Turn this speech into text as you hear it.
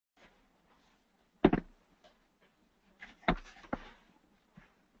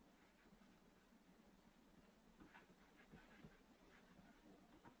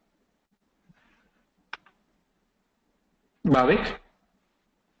Bhavik?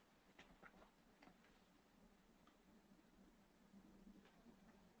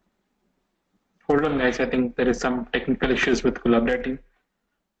 Hold on, guys. I think there is some technical issues with collaborating.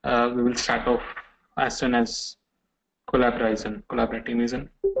 We will start off as soon as collaborating is in.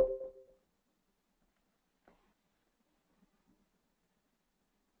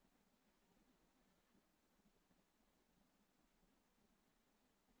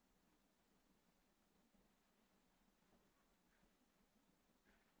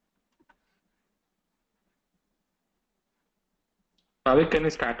 Bhavik, can you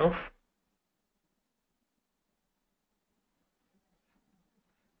start off?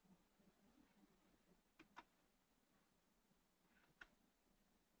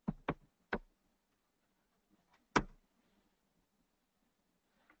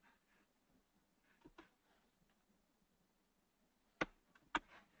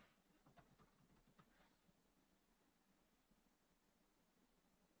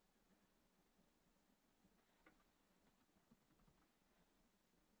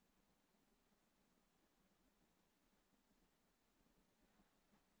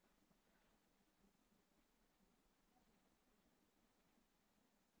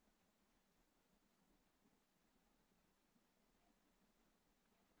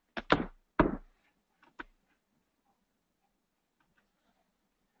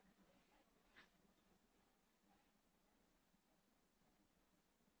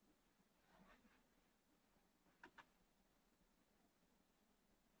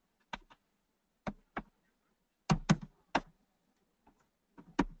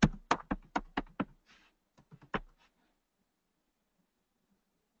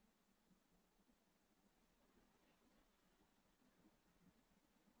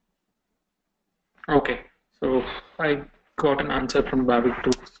 Okay, so I got an answer from Bhavik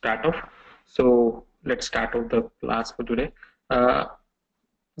to start off. So let's start off the class for today. Uh,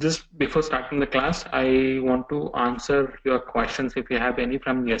 just before starting the class, I want to answer your questions if you have any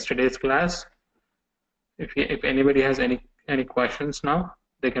from yesterday's class. If anybody has any questions now,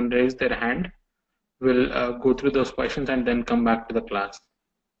 they can raise their hand. We'll go through those questions and then come back to the class.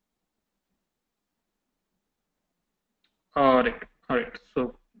 All right, all right.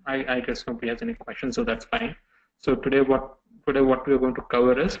 So I guess nobody has any questions, so that's fine. So today what we're going to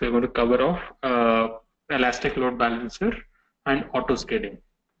cover is we're going to cover off elastic load balancer and auto scaling,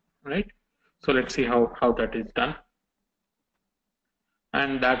 right? So let's see how that is done,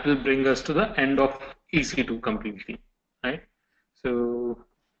 and that will bring us to the end of EC2 completely, right? So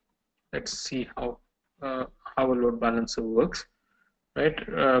let's see how a load balancer works, right?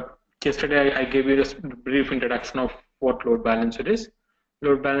 Yesterday I gave you just a brief introduction of what load balancer is.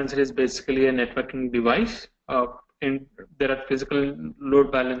 Load balancer is basically a networking device. There are physical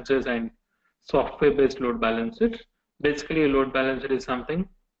load balancers and software-based load balancers. Basically, a load balancer is something,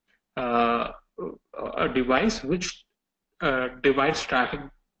 uh, a device which divides traffic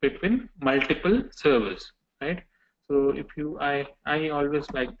between multiple servers, right? So if you, I always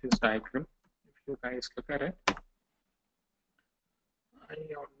like this diagram. If you guys look at it, I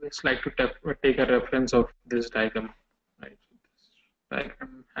always like to take a reference of this diagram. Right, so this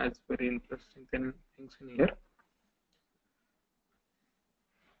diagram has very interesting things in here.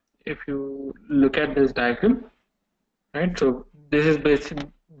 If you look at this diagram, right, so this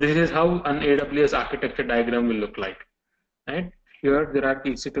is how an AWS architecture diagram will look like, right? Here there are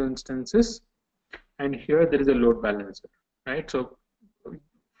EC2 instances, and here there is a load balancer, right? So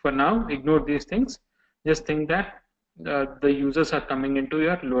for now, ignore these things. Just think that the users are coming into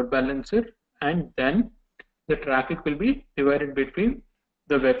your load balancer, and then the traffic will be divided between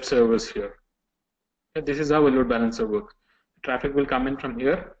the web servers here. And this is how a load balancer works. Traffic will come in from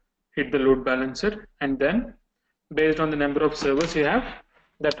here, hit the load balancer, and then based on the number of servers you have,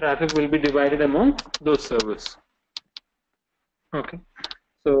 the traffic will be divided among those servers. Okay,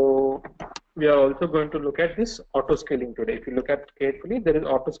 so we are also going to look at this auto scaling today. If you look at carefully, there is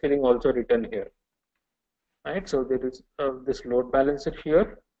auto scaling also written here, right? So there is this load balancer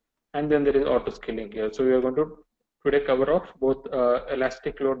here, and then there is auto scaling here. So we are going to today cover off both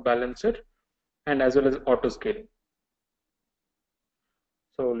elastic load balancer and as well as auto scaling.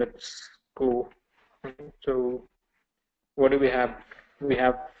 So let's go. So what do we have? We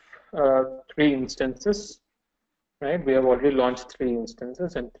have 3 instances, right? We have already launched 3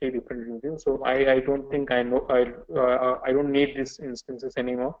 instances and 3 different regions. So I don't think I know I don't need these instances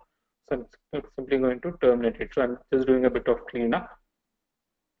anymore. So I'm simply going to terminate it. So I'm just doing a bit of cleanup.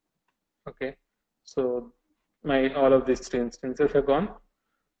 Okay. So my all of these 3 instances are gone.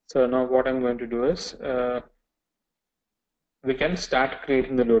 So now what I'm going to do is we can start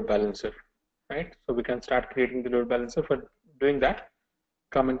creating the load balancer, right? So we can start creating the load balancer. doing that,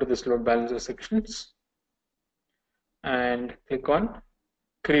 come into this load balancer sections and click on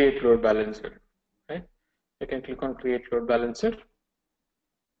create load balancer. Right? You can click on create load balancer.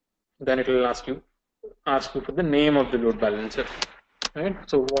 Then it will ask you for the name of the load balancer. Right?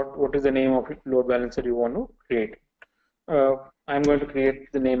 So what is the name of load balancer you want to create? I'm going to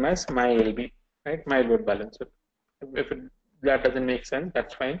create the name as my LB, right? My load balancer. If that doesn't make sense,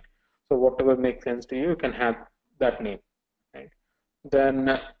 that's fine. So whatever makes sense to you, you can have that name, right?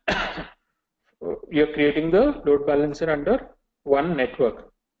 Then you're creating the load balancer under one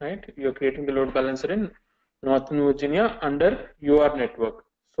network, right? You're creating the load balancer in Northern Virginia under your network.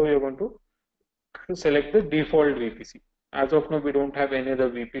 So you're going to select the default VPC. As of now, we don't have any other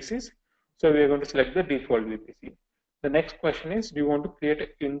VPCs, so we are going to select the default VPC. The next question is, do you want to create an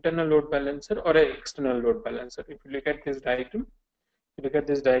internal load balancer or an external load balancer? If you look at this diagram,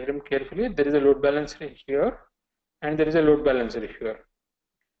 carefully, there is a load balancer here and there is a load balancer here.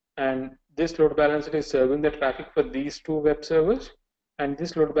 And this load balancer is serving the traffic for these two web servers, and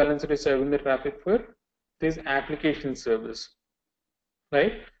this load balancer is serving the traffic for these application servers,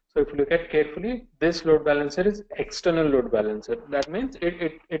 right? So if you look at carefully, this load balancer is external load balancer. That means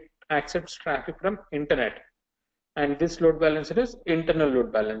it accepts traffic from internet. And this load balancer is internal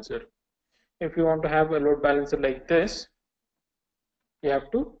load balancer. If you want to have a load balancer like this, you have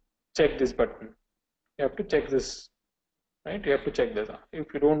to check this button. You have to check this, right? You have to check this.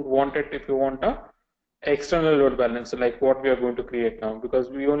 If you don't want it, if you want a external load balancer like what we are going to create now, because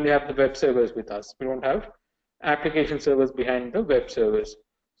we only have the web servers with us. We don't have application servers behind the web servers.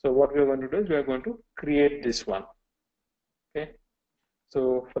 So what we are going to do is we are going to create this one. Okay.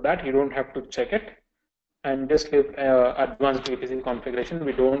 So for that, you don't have to check it. And just leave advanced VPC configuration.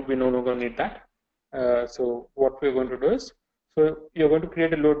 We no longer need that. So what we're going to do is, so you're going to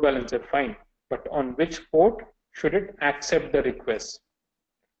create a load balancer, fine, but on which port should it accept the request?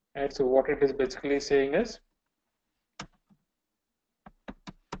 Right. So what it is basically saying is,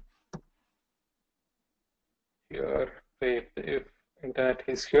 here, say if internet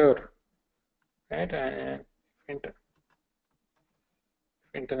is here, right, and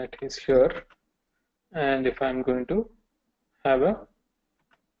internet is here. And if I'm going to have a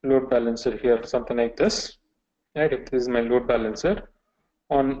load balancer here, something like this, right? If this is my load balancer,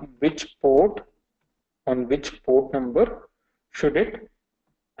 on which port number should it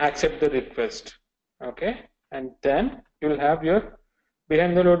accept the request? Okay, and then you will have your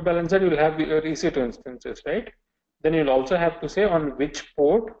behind the load balancer, you will have your EC2 instances, right? Then you'll also have to say on which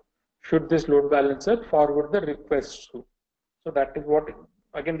port should this load balancer forward the request to. So that is what,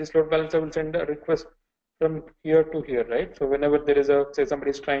 again, this load balancer will send a request from here to here, right? So whenever there is a, say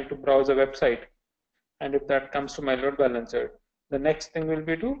somebody is trying to browse a website, and if that comes to my load balancer, the next thing will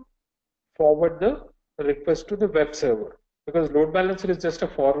be to forward the request to the web server, because load balancer is just a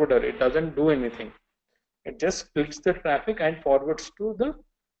forwarder. It doesn't do anything. It just splits the traffic and forwards to the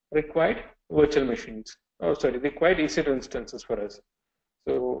required virtual machines. Oh, sorry, required EC2 instances for us.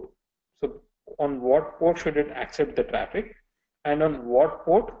 So on what port should it accept the traffic, and on what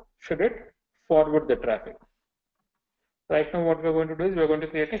port should it forward the traffic? Right now what we're going to do is we're going to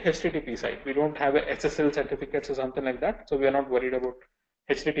create a HTTP site. We don't have a SSL certificates or something like that, so we are not worried about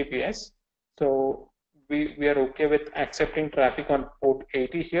HTTPS. So we are okay with accepting traffic on port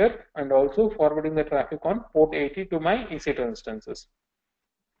 80 here, and also forwarding the traffic on port 80 to my EC2 instances.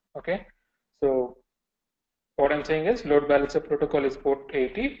 Okay, so what I'm saying is load balancer protocol is port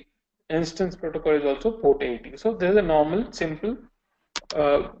 80, instance protocol is also port 80. So this is a normal simple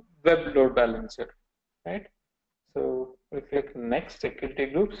web load balancer, right? So we click next, security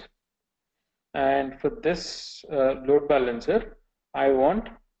groups, and for this load balancer, I want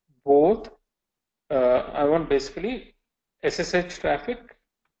both. I want basically SSH traffic.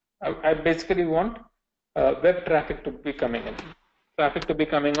 I basically want web traffic to be coming in. Traffic to be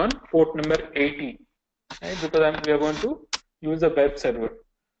coming on port number 80, right? Because we are going to use a web server.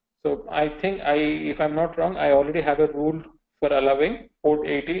 So I think if I'm not wrong, I already have a rule for allowing port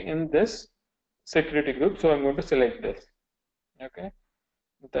 80 in this security group. So I'm going to select this. Okay.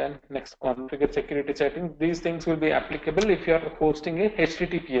 Then next, configure security settings. These things will be applicable if you are hosting a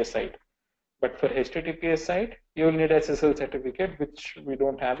HTTPS site. But for HTTPS site, you will need SSL certificate, which we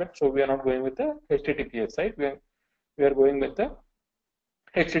don't have it. So we are not going with the HTTPS site. We are going with the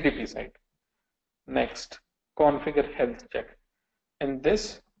HTTP site. Next, configure health check. In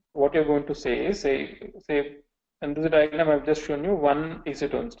this, what you're going to say is, say in this diagram I've just shown you one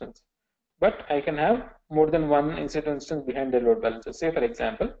EC2 instance, but I can have more than one EC2 instance behind the load balancer. Say for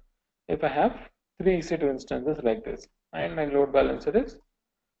example, if I have 3 EC2 instances like this, and my load balancer is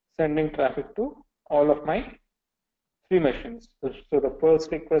sending traffic to all of my three machines. So the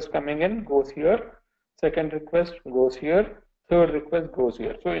first request coming in goes here, second request goes here, third request goes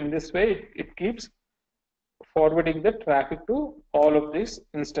here. So in this way, it keeps forwarding the traffic to all of these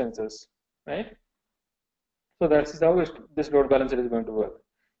instances, right? So that's how this load balancer is going to work.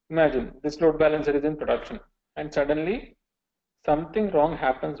 Imagine this load balancer is in production and suddenly something wrong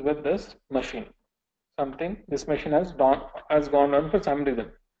happens with this machine. This machine has gone on for some reason.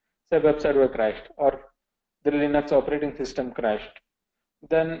 Say web server crashed or the Linux operating system crashed.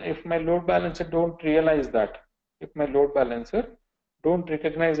 Then if my load balancer don't realize that, if my load balancer don't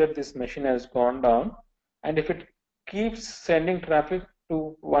recognize that this machine has gone down, and if it keeps sending traffic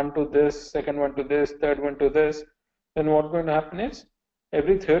to one to this, second one to this, third one to this, then what's going to happen is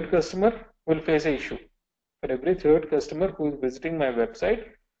every third customer will face an issue. For every third customer who is visiting my website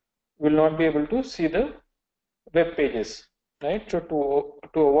will not be able to see the web pages, right? So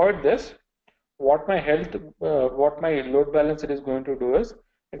to avoid this, what my load balancer is going to do is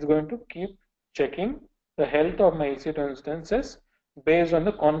it's going to keep checking the health of my EC2 instances based on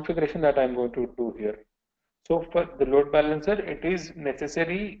the configuration that I'm going to do here. So for the load balancer, it is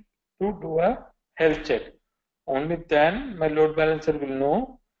necessary to do a health check. Only then my load balancer will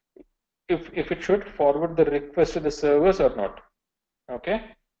know if it should forward the request to the servers or not. Okay.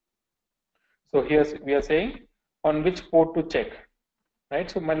 So here we are saying on which port to check, right?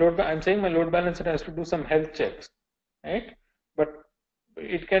 So I'm saying my load balancer has to do some health checks, right? But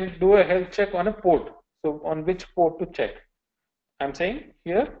it can do a health check on a port. So on which port to check? I'm saying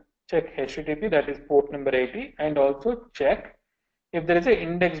here check HTTP, that is port number 80, and also check if there is a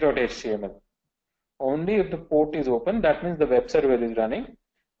index.html. Only if the port is open, that means the web server is running,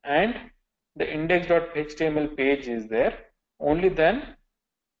 and the index.html page is there, only then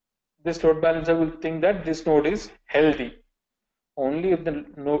this load balancer will think that this node is healthy. Only if the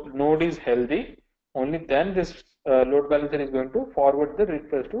node is healthy, only then this load balancer is going to forward the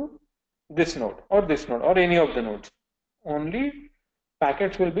request to this node or any of the nodes. Only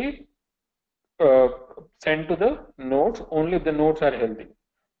packets will be sent to the nodes only if the nodes are healthy.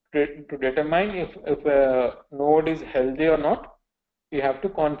 To determine if a node is healthy or not, we have to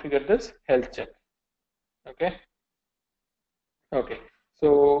configure this health check. Okay.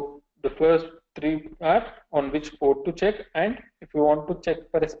 So the first three are on which port to check, and if you want to check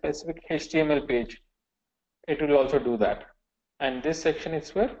for a specific HTML page, it will also do that. And this section is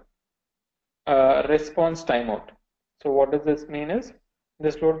for response timeout. So what does this mean is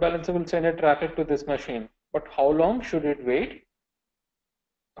this load balancer will send a traffic to this machine, but how long should it wait?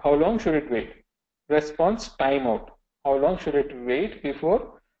 Response timeout. How long should it wait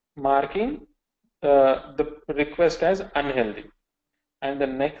before marking the request as unhealthy? And the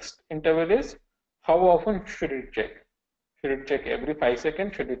next interval is how often should it check? Should it check every 5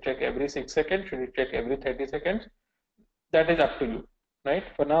 seconds? Should it check every 6 seconds? Should it check every 30 seconds? That is up to you, right?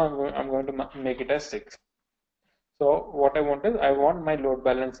 For now, I'm going to make it as 6. So what I want is I want my load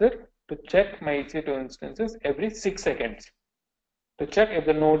balancer to check my EC2 instances every 6 seconds to check if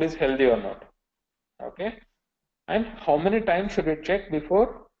the node is healthy or not. Okay, and how many times should it check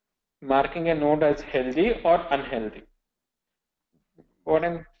before marking a node as healthy or unhealthy? What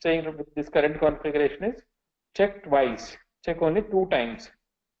I'm saying with this current configuration is check twice, check only 2 times,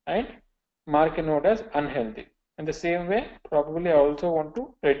 and mark a node as unhealthy. In the same way, probably I also want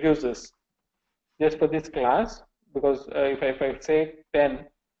to reduce this just for this class, because if I say 10,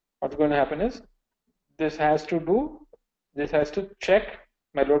 what's going to happen is this has to check,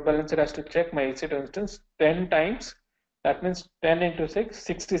 my load balancer has to check my EC2 instance 10 times. That means 10 into 6,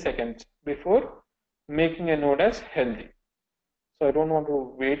 60 seconds before making a node as healthy. So I don't want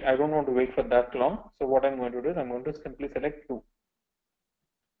to wait for that long. So what I'm going to do is I'm going to simply select 2.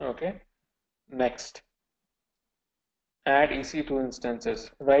 Okay. Next, add EC2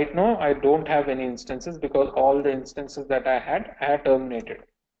 instances. Right now I don't have any instances because all the instances that I had terminated.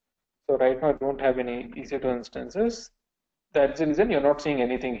 So right now I don't have any EC2 instances. That's the reason you're not seeing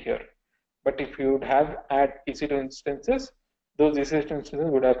anything here. But if you would have add EC2 instances, those EC2 instances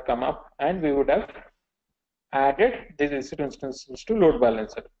would have come up and we would have added these EC2 instances to load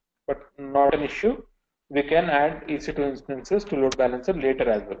balancer. But not an issue. We can add EC2 instances to load balancer later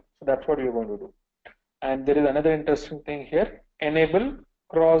as well. So that's what we're going to do. And there is another interesting thing here, enable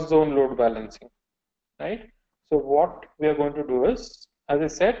cross-zone load balancing, right? So what we are going to do is, as I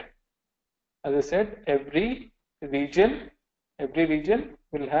said, every region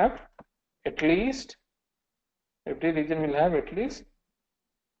will have at least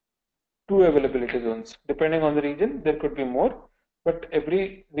 2 availability zones. Depending on the region, there could be more, but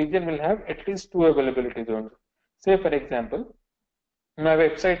every region will have at least 2 availability zones. Say for example, my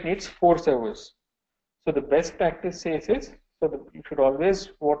website needs 4 servers. So the best practice says is, you should always,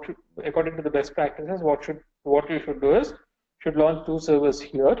 according to the best practices, what you should do is, should launch 2 servers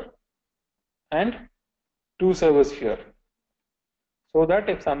here and 2 servers here, so that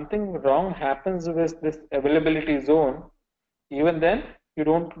if something wrong happens with this availability zone, even then you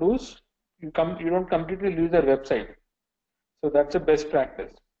don't completely lose your website. So that's a best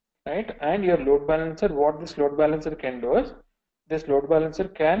practice, right? And your load balancer, what this load balancer can do is, this load balancer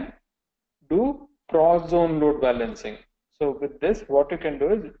can do cross-zone load balancing. So with this, what you can do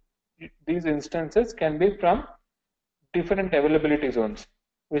is, these instances can be from different availability zones,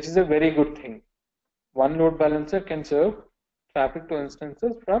 which is a very good thing. One load balancer can serve traffic to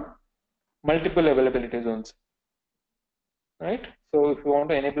instances from multiple availability zones, right? So if you want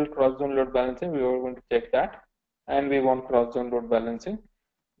to enable cross-zone load balancing, we are going to check that, and we want cross-zone load balancing.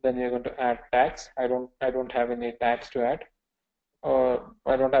 Then you're going to add tags. I don't have any tags to add, or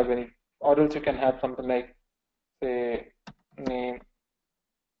I don't have any, or else you can have something like, say, name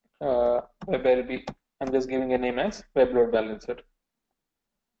WebLB. I'm just giving a name as web load balancer.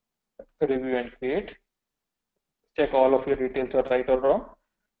 Review and create. Check all of your details are right or wrong.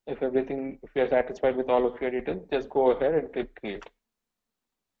 If you are satisfied with all of your details, just go ahead and click create.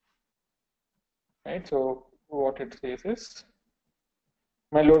 Right. So what it says is,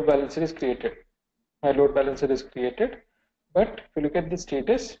 my load balancer is created. My load balancer is created, but if you look at the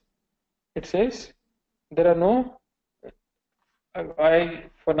status, it says there are no.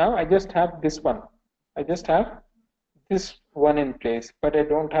 For now I just have this one. I just have this one in place, but I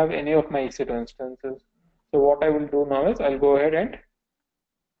don't have any of my EC2 instances. So what I will do now is, I'll go ahead and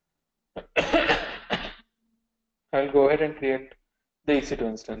create the EC2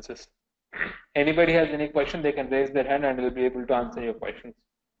 instances. Anybody has any question, they can raise their hand and we'll be able to answer your questions.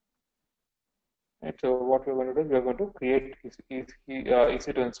 Right, so what we're going to do is, we're going to create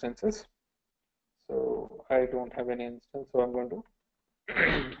EC2 instances. So I don't have any instance, so I'm going to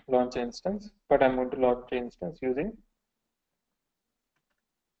launch an instance, but I'm going to launch an instance using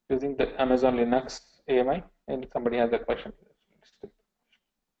the Amazon Linux AMI. And if somebody has a question,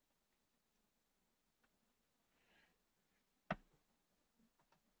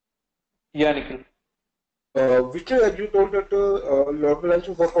 yeah, Nikhil. Which you told that load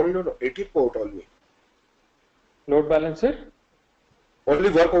balancer work only on 80 port only. Load balancer Only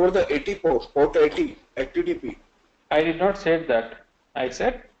work over the 80 port 80 HTTP. I did not say that. I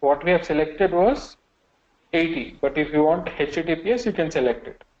said what we have selected was 80, but if you want HTTPS, you can select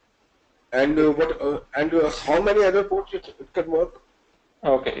it. And how many other ports it can work?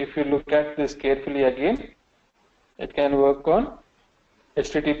 Okay, if you look at this carefully again, it can work on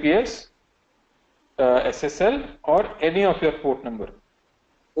HTTPS, SSL, or any of your port number.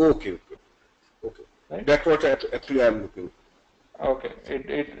 Okay. Right? That's what actually I'm looking. Okay,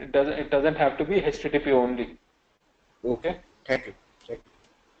 it doesn't have to be HTTP only. Okay. Thank you.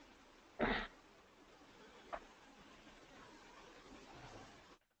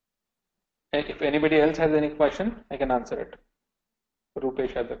 And if anybody else has any question, I can answer it.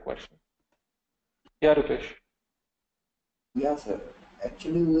 Rupesh has a question. Yeah, Rupesh. Yeah, sir.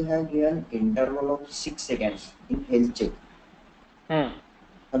 Actually, we have given interval of 6 seconds in health check.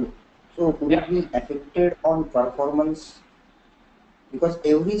 Hello. So, could it be affected on performance? Because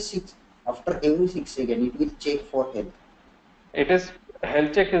after every 6 seconds, it will check for health.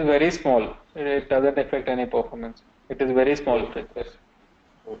 Health check is very small. It doesn't affect any performance. It is very small request.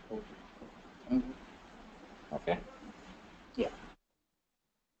 Okay. Yeah.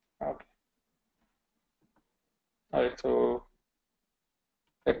 Okay. All right. So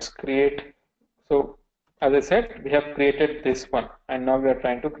let's create. So as I said, we have created this one, and now we are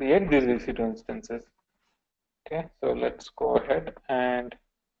trying to create these EC2 instances. Okay. So let's go ahead and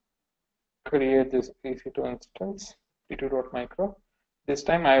create this EC2 instance, p2.micro. This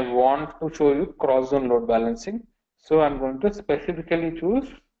time I want to show you cross-zone load balancing. So I'm going to specifically choose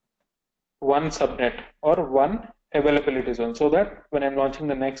one subnet or one availability zone, so that when I'm launching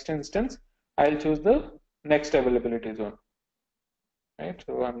the next instance, I'll choose the next availability zone. Right,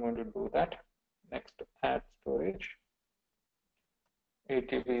 so I'm going to do that. Next, add storage.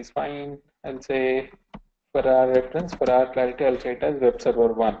 8 GB is fine. I'll say, for our reference, for our clarity, I'll say it as web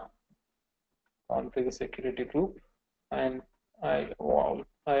server 1. Configure security group, and I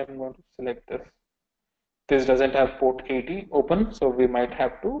am going to select this. This doesn't have port 80 open, so we might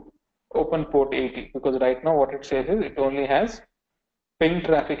have to open port 80, because right now what it says is it only has ping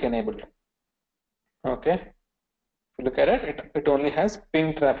traffic enabled. Okay, if you look at it only has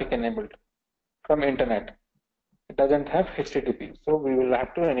ping traffic enabled from internet. It doesn't have HTTP, so we will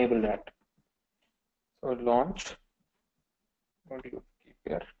have to enable that. So launch, what do you keep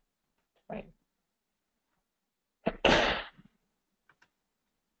here? Fine.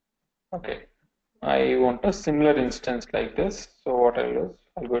 Okay, I want a similar instance like this. So what I'll do is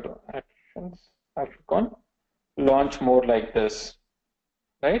I'll go to actions, I'll click on launch more like this,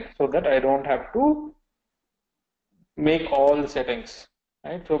 right? So that I don't have to make all the settings,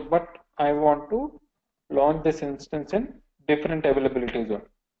 right? So, but I want to launch this instance in different availability zone,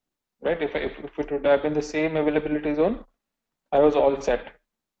 right? If it would have been the same availability zone, I was all set,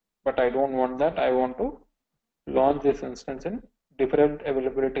 but I don't want that. I want to launch this instance in different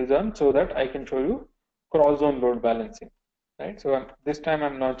availability zone so that I can show you cross zone load balancing, right? So this time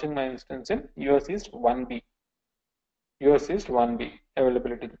I'm launching my instance in US East 1B, US East 1B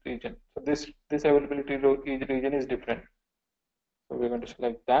availability region. So this availability region is different. So we're going to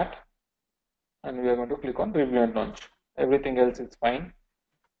select that and we are going to click on review and launch. Everything else is fine.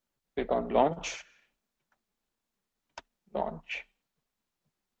 Click on launch, launch.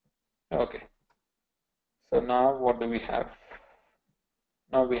 Okay. So now what do we have?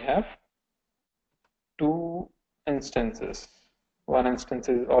 Now we have two instances. One instance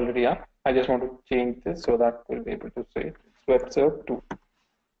is already up. I just want to change this so that we'll be able to say it's web server 2.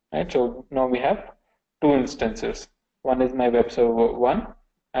 Right. So now we have two instances. One is my web server 1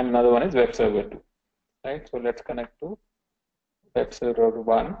 and another one is web server 2. Right. So let's connect to web server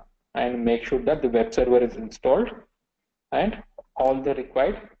 1 and make sure that the web server is installed and all the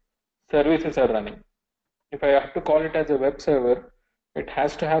required services are running. If I have to call it as a web server, it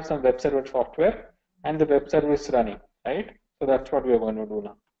has to have some web server software and the web service running, right? So that's what we are going to do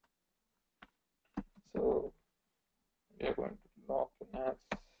now. So we are going to log in as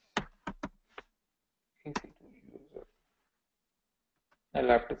EC2 user. I'll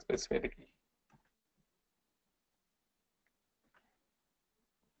have to specify the key.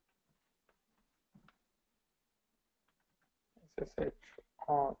 SSH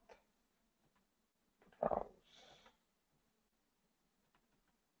auth browse.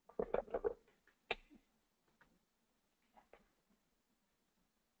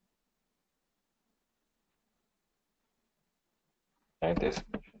 Right, this.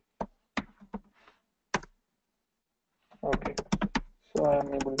 Okay, so I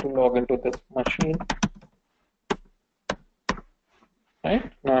am able to log into this machine.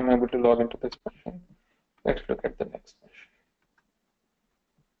 Right, now I'm able to log into this machine. Let's look at the next machine.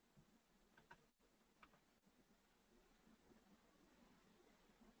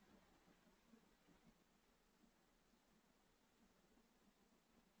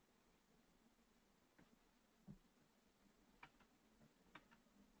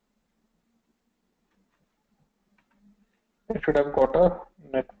 It should have got a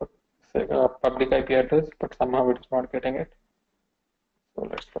network, say a public IP address, but somehow it's not getting it. So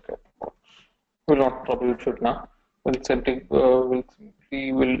let's look at the box. We'll not troubleshoot now. We'll simply we'll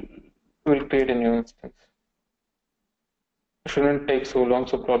create a new instance. It shouldn't take so long,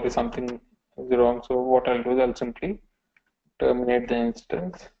 so probably something is wrong. So what I'll do is I'll simply terminate the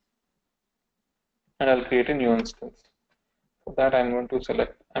instance and I'll create a new instance. For that I'm going to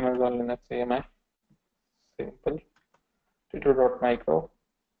select Amazon Linux AMI simple T2.micro.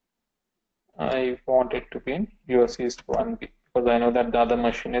 I want it to be in US East 1B because I know that the other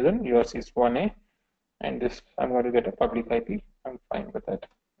machine is in US East 1A and this I'm going to get a public IP. I'm fine with that.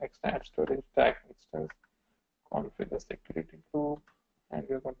 Extend storage tag instance, configure security group, and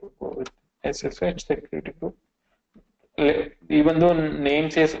we're going to go with SSH security group. Even though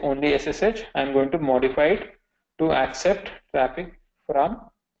name says only SSH, I'm going to modify it to accept traffic from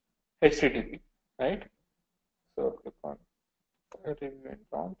HTTP, right? So click on review and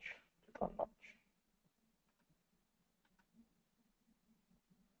launch, click on launch.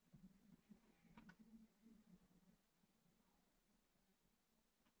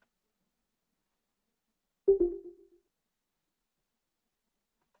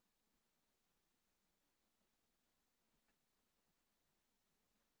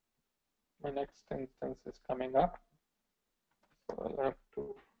 My next instance is coming up, so I'll have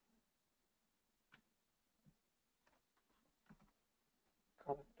to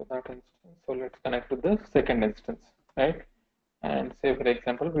connect to that instance. So let's connect to the second instance, right? And say for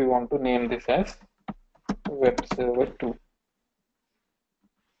example we want to name this as web server 2.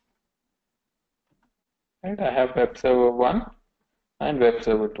 Right? I have web server 1 and web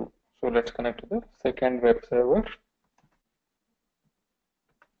server 2. So let's connect to the second web server.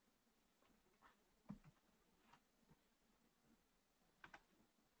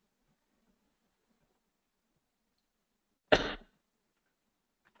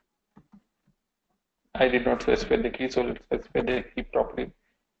 I did not specify the key, so let's specify the key properly.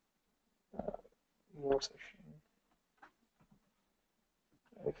 New session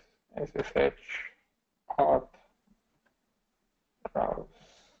SSH auth browse.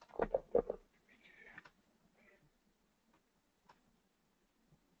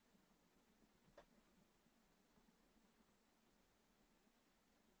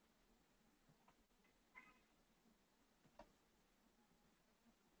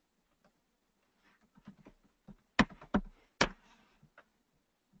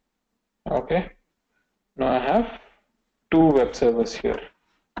 Okay, now I have two web servers here,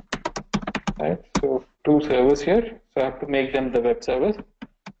 right? So two servers here, so I have to make them the web servers.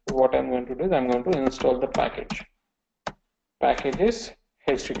 So what I'm going to do is I'm going to install the package. Package is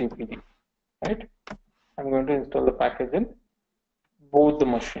HTTPD, right? I'm going to install the package in both the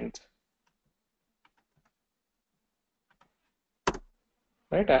machines,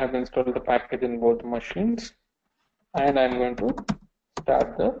 right? I have installed the package in both the machines, and I'm going to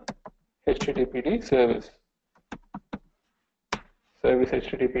start the HTTPD service. Service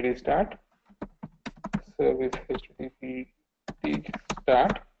HTTPD start. Service HTTPD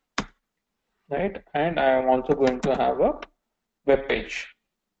start, right? And I am also going to have a web page,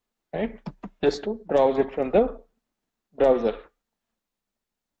 right? Just to browse it from the browser.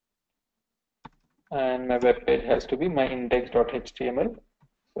 And my web page has to be my index.html.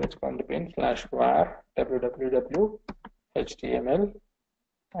 So it's going to be in /var www.html,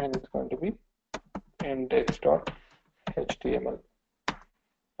 and it's going to be index.html.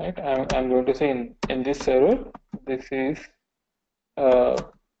 Right? I'm going to say in this server, this is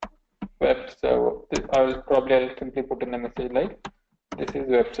web server. I'll simply put in a message like this is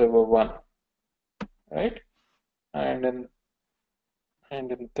web server 1, right? And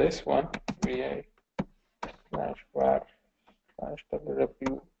in this one, vi /var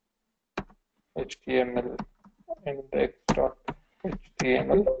www html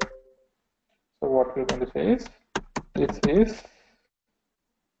index.html. So what we're going to say is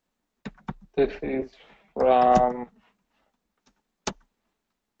this is from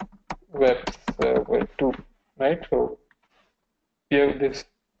web server 2, right? So here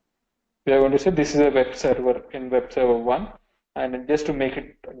we are going to say this is a web server in web server 1, and just to make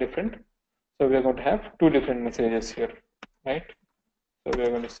it different, so we are going to have two different messages here, right? So we are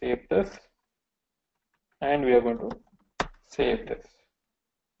going to save this, and we are going to save this.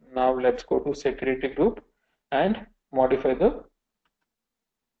 Now let's go to security group and modify the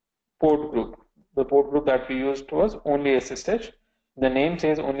port group. The port group that we used was only SSH. The name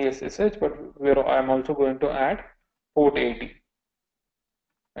says only SSH, but I'm also going to add port 80.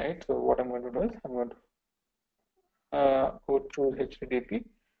 Right. So what I'm going to do is I'm going to go to HTTP,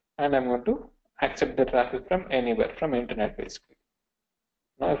 and I'm going to accept the traffic from anywhere, from internet basically.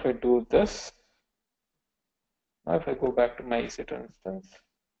 Now if I do this, now if I go back to my EC2 instance,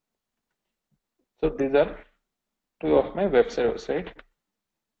 so these are two of my web servers, right?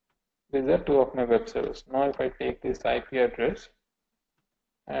 These are two of my web servers. Now if I take this IP address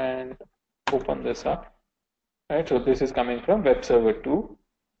and open this up, right? So this is coming from web server 2,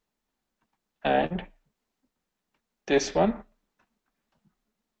 and this one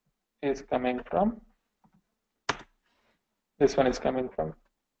is coming from, this one is coming from,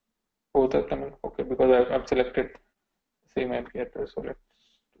 both are coming, okay, because I've selected the same IP address. So let's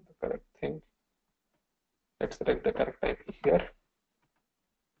do the correct thing. Let's select the correct IP here.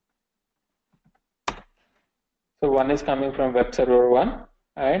 So one is coming from web server 1,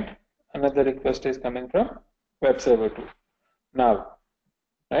 and another request is coming from web server 2. Now,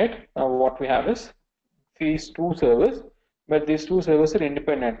 right, now what we have is these two servers, but these two servers are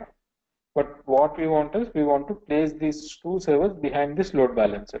independent. But what we want is we want to place these two servers behind this load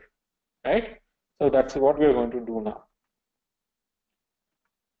balancer, right? So that's what we are going to do now.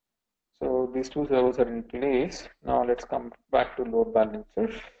 So these two servers are in place. Now let's come back to load balancer.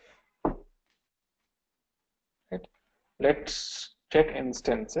 Right. Let's check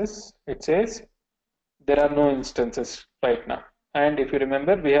instances. It says there are no instances right now. And if you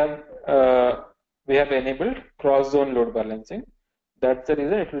remember, we have enabled cross-zone load balancing. That's the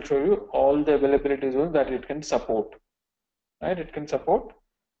reason it will show you all the availability zones that it can support. Right? It can support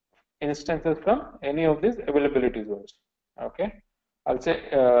instances from any of these availability zones. Okay. I'll say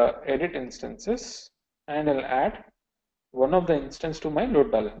edit instances, and I'll add one of the instance to my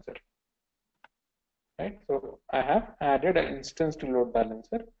load balancer. Right. So I have added an instance to load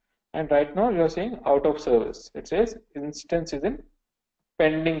balancer, and right now you're seeing out of service. It says instance is in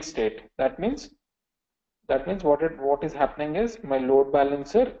pending state. That means what is happening is my load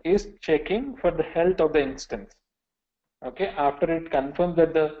balancer is checking for the health of the instance. Okay, after it confirms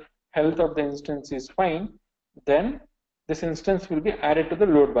that the health of the instance is fine, then this instance will be added to the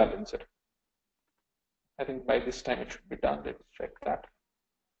load balancer. I think by this time it should be done. Let's check that.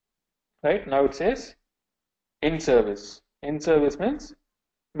 Right now it says in service. In service means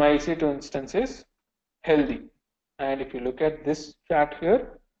my EC2 instance is healthy. And if you look at this chart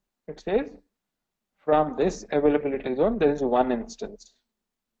here, it says from this availability zone, there is one instance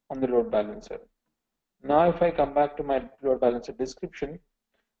on the load balancer. Now, if I come back to my load balancer description,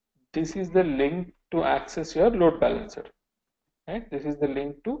 this is the link to access your load balancer. Right? This is the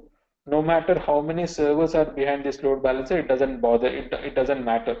link to, no matter how many servers are behind this load balancer, it doesn't bother, it doesn't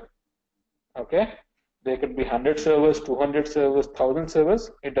matter. Okay, there could be 100 servers, 200 servers, 1000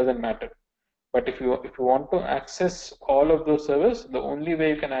 servers, it doesn't matter. But if you want to access all of those servers, the only way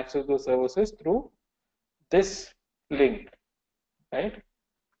you can access those servers is through this link, right?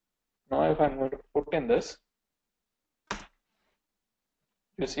 Now if I'm going to put in this,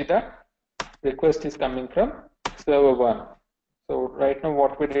 you see that request is coming from server 1. So right now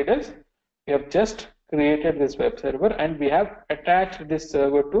what we did is we have just created this web server and we have attached this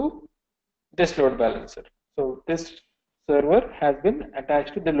server to this load balancer. So this server has been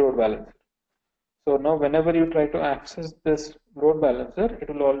attached to the load balancer. So now whenever you try to access this load balancer, it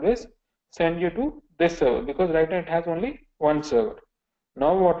will always send you to this server, because right now it has only one server.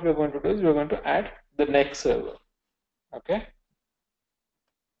 Now what we are going to do is we are going to add the next server. Okay.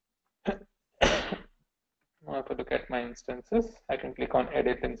 Now if I look at my instances, I can click on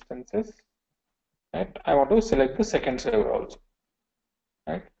edit instances. Right. I want to select the second server also.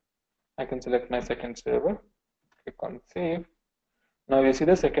 Right. I can select my second server. Click on save. Now you see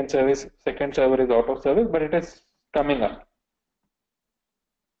the second server is out of service, but it is coming up.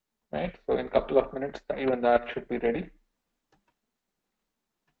 Right. So in a couple of minutes, even that should be ready.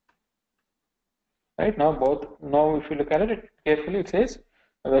 Right now, if you look at it carefully, it says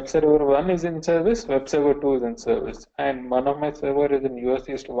web server 1 is in service, web server 2 is in service, and one of my server is in US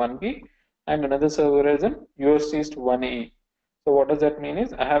East 1B and another server is in US East 1E. So what does that mean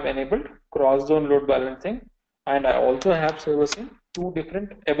is I have enabled cross zone load balancing, and I also have servers in two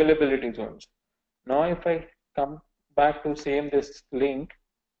different availability zones. Now if I come back to this link,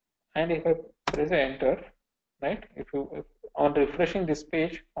 and if I press enter, right, if on refreshing this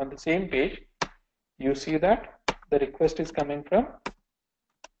page, on the same page, you see that the request is coming from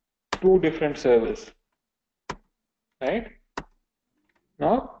two different servers. Right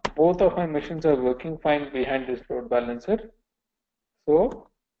now both of my machines are working fine behind this load balancer. So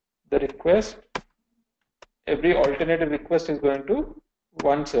the request, every alternative request is going to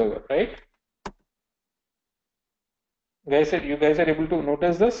one server, right? You guys are able to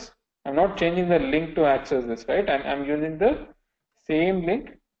notice this? I'm not changing the link to access this, right? I'm using the same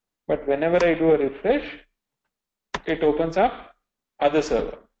link, but whenever I do a refresh, it opens up other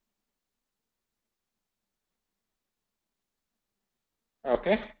server.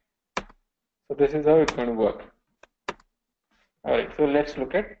 Okay, so this is how it's going to work. All right, so let's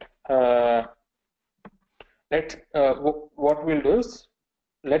look at what we'll do is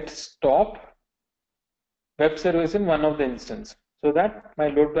let's stop web service in one of the instance, so that my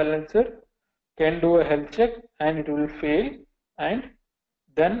load balancer can do a health check and it will fail, and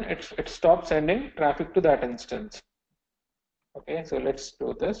then it stops sending traffic to that instance. Okay, so let's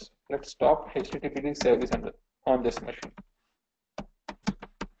do this. Let's stop HTTPD service on this machine.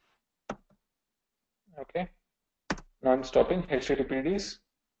 Okay, now I'm stopping HTTPDs.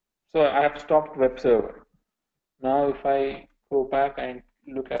 So I have stopped web server. Now if I go back and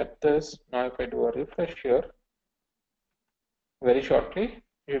look at this, now if I do a refresh here, very shortly,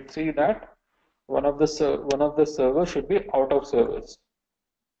 you'll see that one of the servers should be out of service.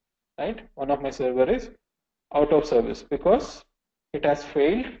 Right? One of my server is out of service because it has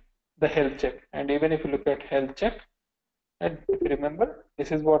failed the health check. And even if you look at health check, and if you remember,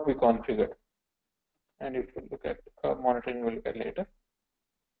 this is what we configured. And if you look at monitoring, we'll look at later.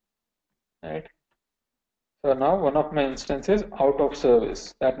 Right. So now one of my instances out of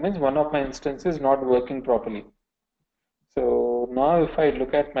service. That means one of my instances not working properly. So now if I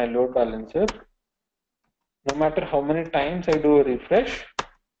look at my load balancer, no matter how many times I do a refresh,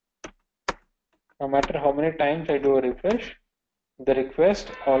 the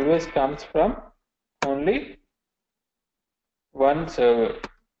request always comes from only one server.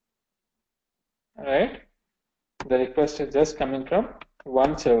 Right? The request is just coming from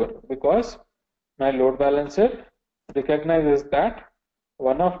one server because my load balancer recognizes that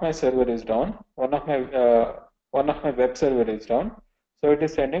one of my server is down, one of my web server is down, so it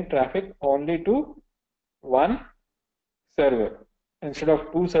is sending traffic only to one server instead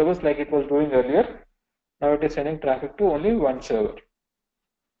of two servers like it was doing earlier. Now it is sending traffic to only one server.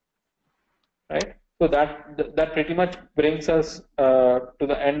 Right? So that pretty much brings us to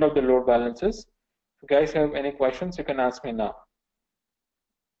the end of the load balancers. If you guys have any questions, you can ask me now.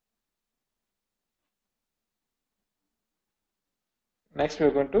 Next,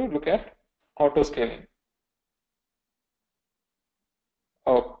 we're going to look at auto scaling.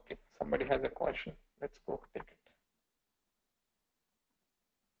 Okay, somebody has a question. Let's go take it.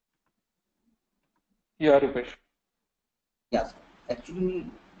 Yeah, Rupesh. Yes, actually,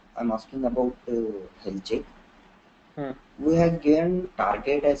 I'm asking about health check. Hmm. We have given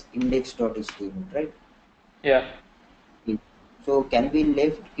target as index.html, right? Yeah. So can we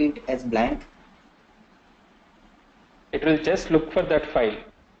left it as blank? It will just look for that file.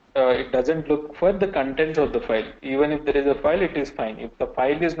 It doesn't look for the contents of the file. Even if there is a file, it is fine. If the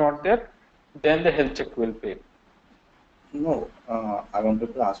file is not there, then the health check will fail. No, I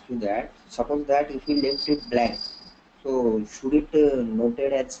wanted to ask you that. Suppose that if we left it blank, so should it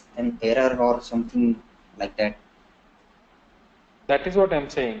noted as an error or something like that? That is what I'm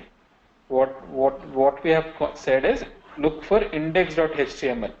saying. What we have said is look for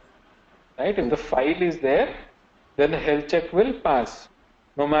index.html. Right? If the file is there, then the health check will pass,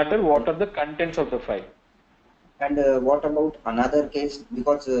 no matter what are the contents of the file. And what about another case?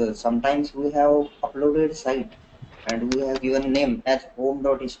 Because sometimes we have uploaded site and we have given name as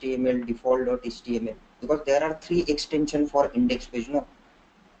home.html, default.html, because there are three extension for index page, no?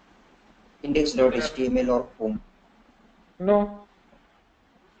 Index.html or home. No,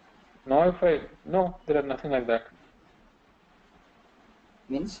 no, there are nothing like that.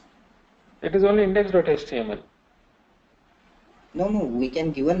 Means? It is only index.html. No, we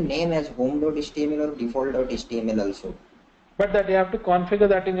can give a name as home.html or default.html also. But that you have to configure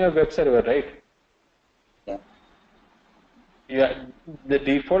that in your web server, right? Yeah. Yeah, the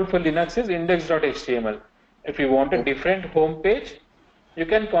default for Linux is index.html. If you want a Okay. different home page, you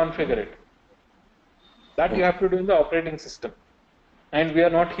can configure it. That you Okay. have to do in the operating system. And we are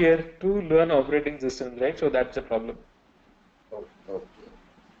not here to learn operating systems, right? So that's the problem. Okay.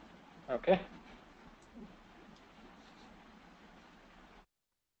 Okay.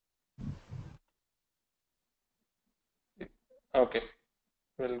 Okay.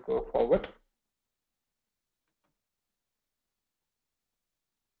 We'll go forward.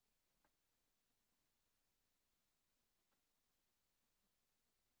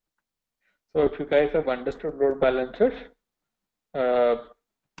 So if you guys have understood load balancers, uh,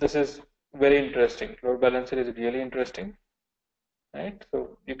 this is very interesting. Load balancer is really interesting, right?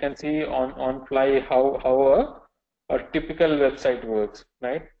 So you can see on fly how a typical website works,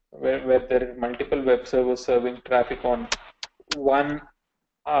 right? Where there are multiple web servers serving traffic on one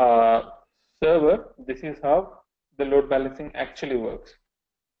uh, server. This is how the load balancing actually works,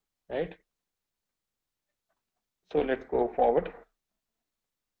 right? So let's go forward.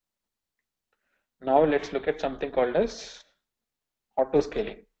 Now let's look at something called as auto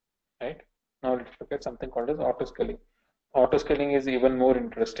scaling, right? Now let's look at something called as auto scaling. Auto scaling is even more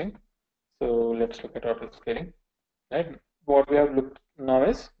interesting. So let's look at auto scaling, right? What we have looked now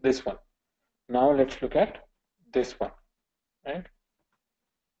is this one. Now let's look at this one, right?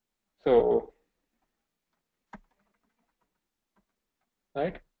 So,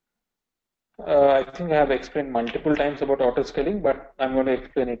 right? I think I have explained multiple times about auto scaling, but I'm going to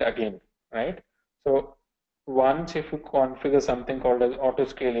explain it again, right? So once if you configure something called as auto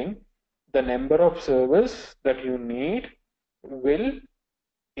scaling, the number of servers that you need will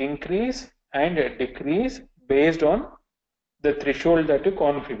increase and decrease based on the threshold that you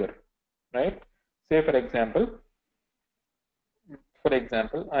configure, right? Say for example,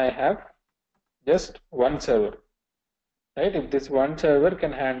 I have just one server, right? If this one server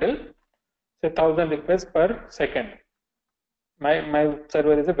can handle say 1000 requests per second, my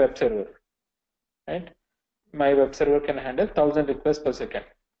server is a web server, right? My web server can handle 1000 requests per second,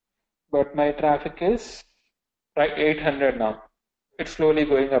 but my traffic is right 800 now. It's slowly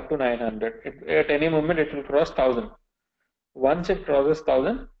going up to 900. At any moment, it will cross 1000. Once it crosses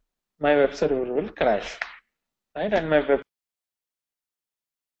 1000, my web server will crash, right? And my web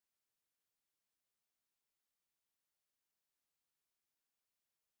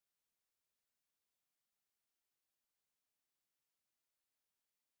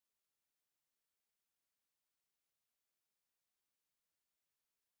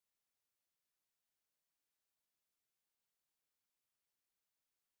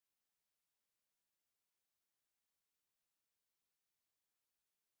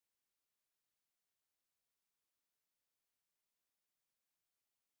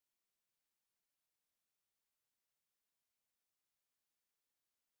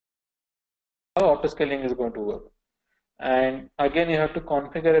how auto scaling is going to work. And again, you have to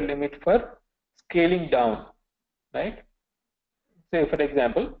configure a limit for scaling down, right? Say for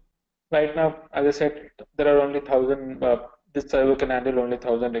example, right now, as I said, there are only 1000, this server can handle only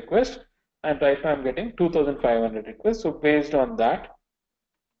 1000 requests, and right now I'm getting 2500 requests. So based on that,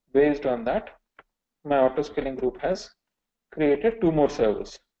 based on that, my auto scaling group has created 2 more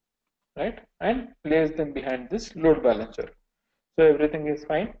servers, right, and placed them behind this load balancer. So everything is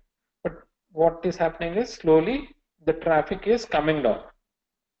fine, but what is happening is slowly the traffic is coming down,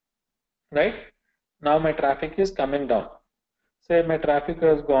 right? Now my traffic is coming down. Say my traffic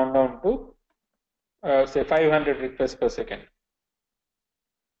has gone down to say 500 requests per second.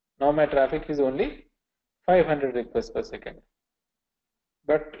 Now my traffic is only 500 requests per second.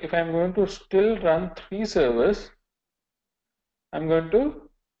 But if I'm going to still run 3 servers, I'm going to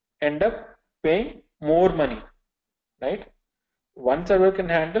end up paying more money, right? One server can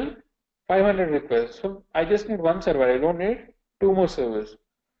handle 500 requests. So I just need one server. I don't need 2 more servers.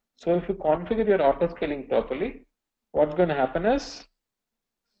 So if you configure your auto scaling properly, what's going to happen is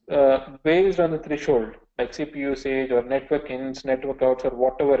based on the threshold, like CPU usage or network ins, network outs, or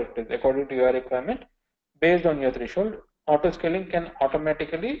whatever it is, according to your requirement, based on your threshold, auto scaling can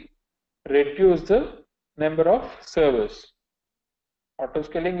automatically reduce the number of servers. Auto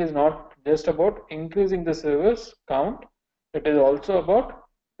scaling is not just about increasing the servers count, it is also about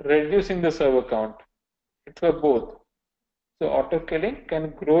reducing the server count. It's for both. So auto scaling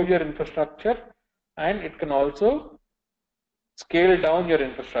can grow your infrastructure and it can also scale down your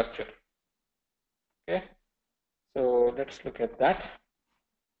infrastructure. Okay, so let's look at that.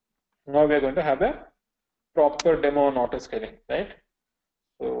 Now we are going to have a proper demo on auto scaling, right?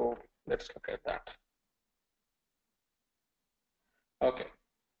 So let's look at that. Okay,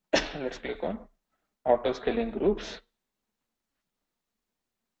 let's click on auto scaling groups,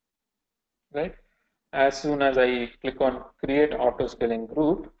 right? As soon as I click on create auto scaling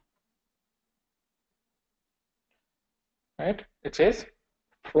group, right, it says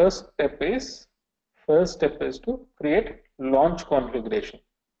first step is to create launch configuration,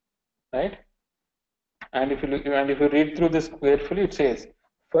 right? And if you read through this carefully, it says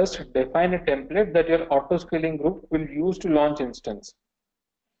first define a template that your auto scaling group will use to launch instance.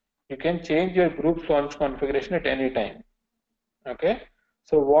 You can change your group's launch configuration at any time. Okay,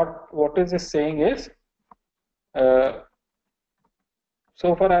 so what is this saying is, so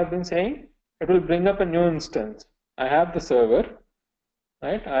far I've been saying it will bring up a new instance. I have the server,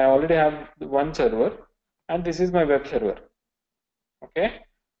 right? I already have one server, and this is my web server. Okay,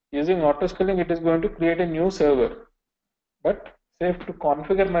 using auto scaling, it is going to create a new server. But say to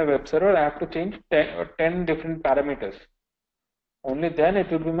configure my web server, I have to change 10 different parameters. Only then it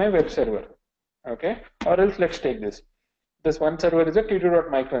will be my web server. Okay, or else let's take this. This one server is a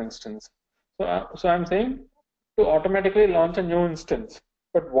t2.micro instance. So I'm saying to automatically launch a new instance.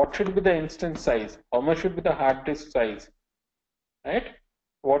 But what should be the instance size? How much should be the hard disk size? Right?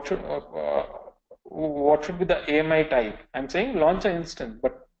 What should be the AMI type? I'm saying launch an instance,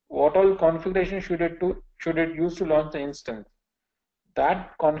 but what all configuration should it use to launch the instance?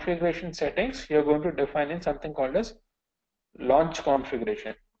 That configuration settings you're going to define in something called as launch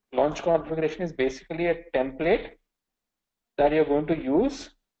configuration. Launch configuration is basically a template that you're going to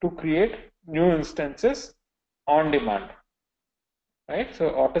use to create new instances on demand, right? So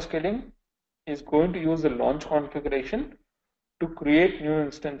auto scaling is going to use the launch configuration to create new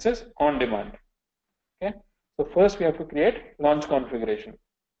instances on demand. Okay, so first we have to create launch configuration.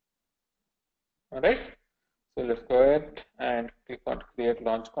 All right, so let's go ahead and click on create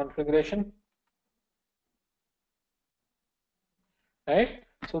launch configuration. Right,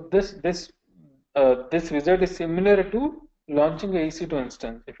 so this wizard is similar to launching a EC2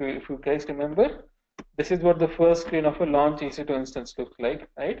 instance. If you guys remember, this is what the first screen of a launch EC2 instance looks like,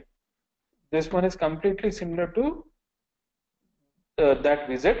 right? This one is completely similar to that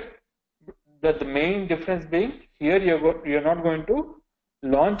wizard, but the main difference being here you're not going to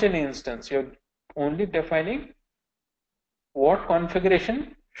launch an instance. You're only defining what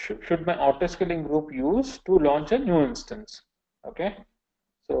configuration should my auto scaling group use to launch a new instance. Okay,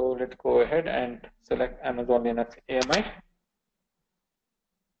 so let's go ahead and select Amazon Linux AMI.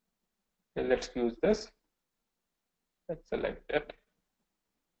 Okay, let's use this. Let's select it.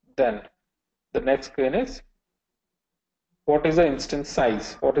 Then the next screen is what is the instance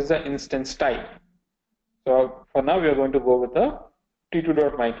size? What is the instance type? So for now we are going to go with the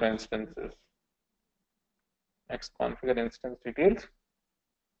t2.micro instances. Next, configure instance details.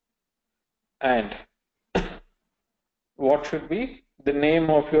 And what should be the name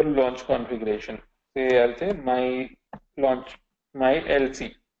of your launch configuration? Say I'll say my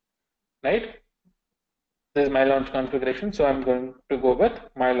LC, right? This is my launch configuration, so I'm going to go with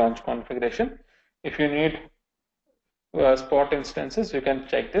my launch configuration. If you need spot instances, you can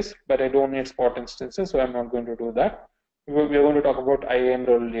check this, but I don't need spot instances, so I'm not going to do that. We're going to talk about IAM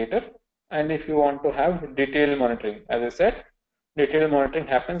role later. And if you want to have detailed monitoring, as I said, Detailed monitoring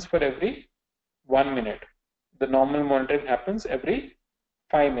happens for every 1 minute. The normal monitoring happens every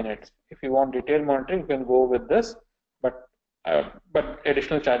 5 minutes. If you want detailed monitoring, you can go with this, but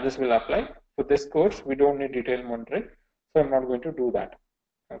additional charges will apply. For this course, we don't need detailed monitoring, so I'm not going to do that.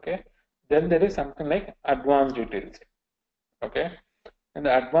 Okay. Then there is something like advanced details. Okay. And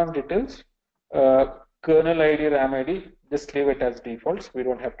the advanced details, kernel ID, RAM ID, just leave it as defaults. We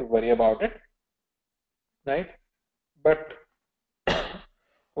don't have to worry about it, right? But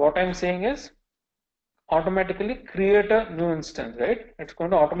what I'm saying is automatically create a new instance, right? It's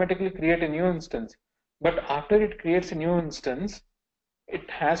going to automatically create a new instance. But after it creates a new instance, it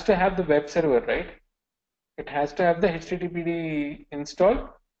has to have the web server, right? It has to have the HTTPD installed.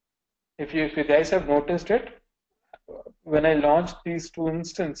 If you guys have noticed it, when I launched these two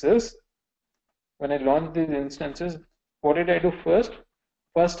instances, what did I do first?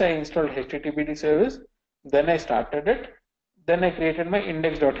 First I installed HTTPD service, then I started it, then I created my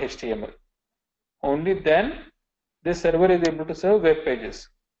index.html. Only then this server is able to serve web pages.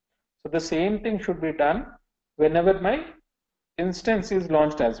 So the same thing should be done whenever my instance is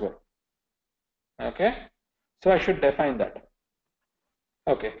launched as well. Okay, so I should define that.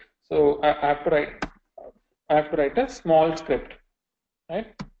 Okay, so I have to write a small script,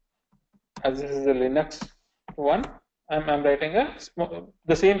 right? As this is a Linux one, I'm writing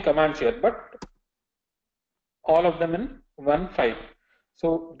the same commands here, but all of them in one file.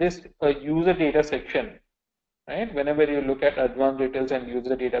 So this user data section, right? Whenever you look at advanced details and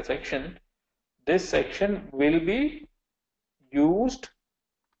user data section, this section will be used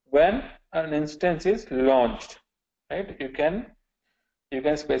when an instance is launched, right? You can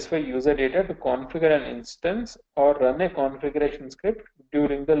specify user data to configure an instance or run a configuration script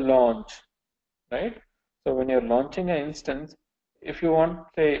during the launch, right? So when you're launching an instance, if you want,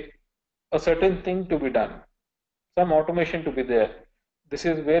 say, a certain thing to be done, some automation to be there, this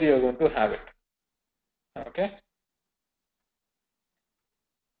is where you're going to have it. Okay.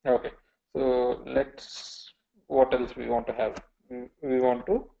 Okay. So what else we want to have? We want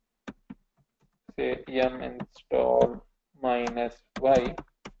to say yum install -y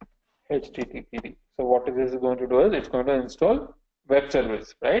HTTPD. So what this is going to do is it's going to install web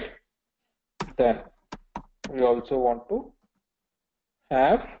service, right? Then we also want to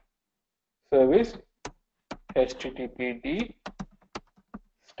have service HTTPD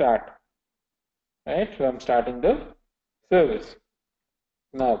start, right? So I'm starting the service.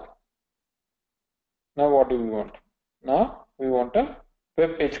 Now what do we want? Now we want a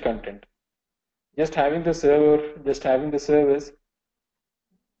web page content. Just having the service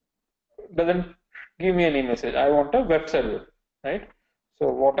doesn't give me any message. I want a web server, right?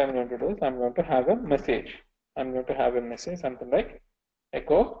 So what I'm going to do is I'm going to have a message. I'm going to have a message, something like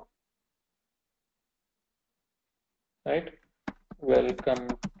echo, right? Welcome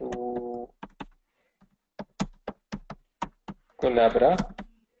to Collabora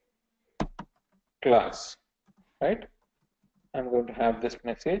class, right? I'm going to have this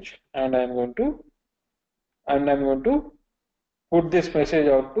message, and I'm going to put this message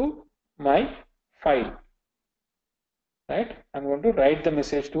out to my file, right? I'm going to write the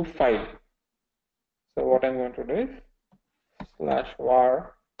message to file. So what I'm going to do is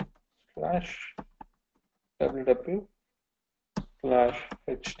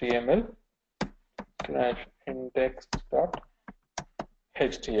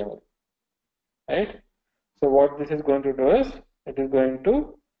right? So what this is going to do is it is going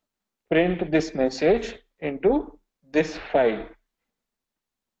to print this message into this file.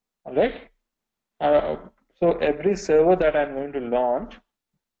 All right. So every server that I'm going to launch,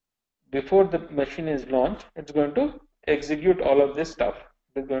 before the machine is launched, it's going to execute all of this stuff.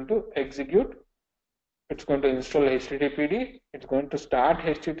 It's going to execute. It's going to install HTTPD. It's going to start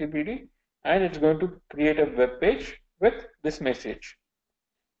HTTPD, and it's going to create a web page with this message.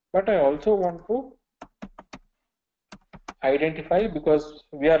 But I also want to identify, because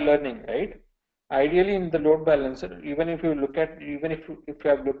we are learning, right? Ideally in the load balancer, even if you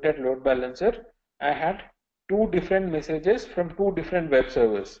have looked at load balancer, I had two different messages from two different web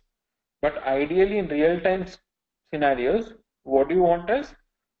servers. But ideally in real-time scenarios, what do you want is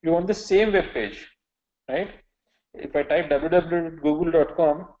you want the same web page, right? If I type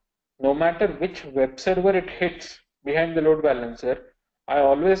www.google.com, no matter which web server it hits behind the load balancer, I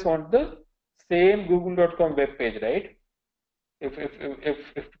always want the same google.com web page, right? If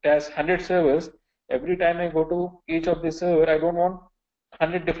it has 100 servers, every time I go to each of the server, I don't want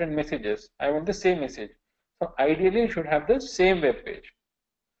 100 different messages. I want the same message. So ideally, you should have the same web page.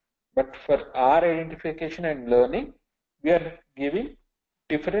 But for our identification and learning, we are giving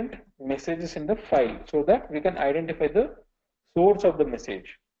different messages in the file so that we can identify the source of the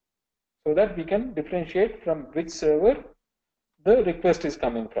message, so that we can differentiate from which server the request is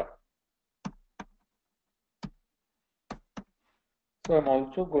coming from. So I'm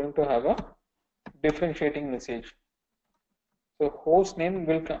also going to have a differentiating message. So host name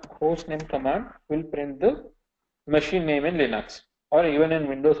command will print the machine name in Linux, or even in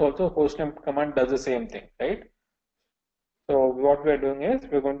Windows also host name command does the same thing, right? So what we are doing is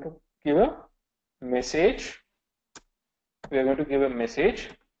we're going to give a message. We are going to give a message,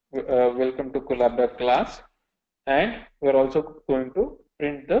 welcome to Collabora class, and we're also going to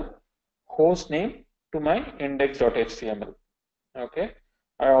print the host name to my index.html. Okay,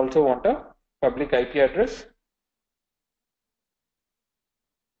 I also want a public IP address.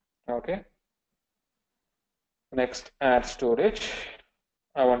 Okay, next add storage.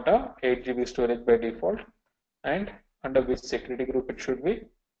 I want a 8 GB storage by default, and under which security group it should be.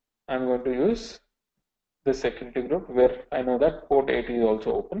 I'm going to use the security group where I know that port 80 is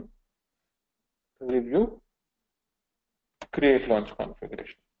also open. Review, create launch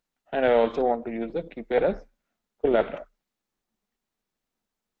configuration, and I also want to use the keeper as Collabora.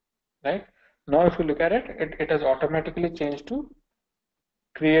 Right now, if you look at it, it has automatically changed to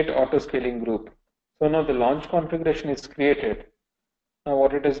create auto scaling group. So now the launch configuration is created. Now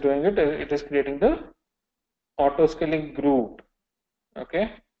what it is doing, it is creating the auto scaling group.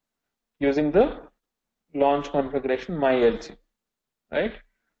 Okay, using the launch configuration mylc. Right.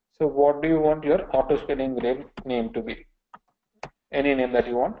 So what do you want your auto scaling name to be? Any name that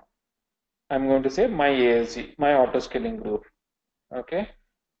you want. I'm going to say my ASG, my auto scaling group. Okay,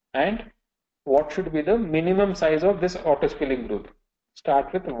 and what should be the minimum size of this auto scaling group?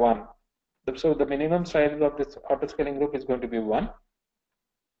 Start with 1. So the minimum size of this auto scaling group is going to be 1.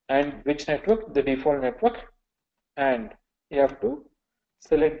 And which network? The default network. And you have to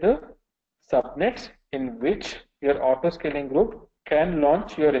select the subnets in which your auto scaling group can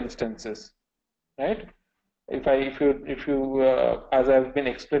launch your instances. Right? If you as I've been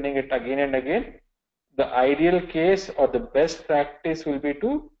explaining it again and again, the ideal case or the best practice will be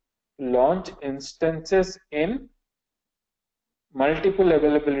to launch instances in multiple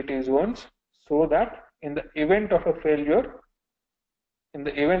availability zones, so that in the event of a failure,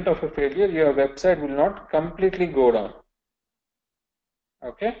 your website will not completely go down.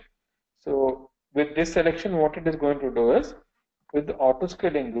 Okay, so with this selection, what it is going to do is, with the auto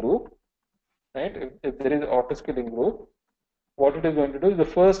scaling group, right? If there is auto scaling group, what it is going to do is the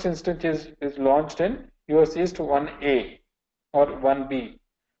first instance is launched in USEast 1A or 1B.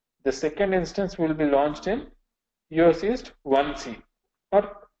 The second instance will be launched in USEast 1C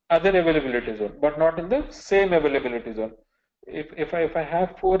or other availability zone, but not in the same availability zone. If I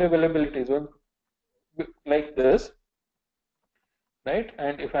have 4 availability zones like this, right,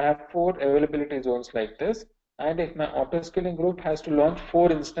 and if I have 4 availability zones like this, and if my auto scaling group has to launch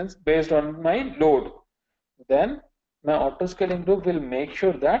 4 instances based on my load, then my auto scaling group will make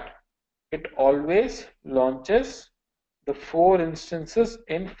sure that it always launches the 4 instances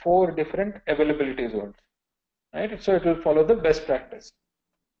in 4 different availability zones, right? So it will follow the best practice.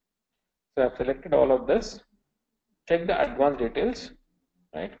 So I've selected all of this. Check the advanced details,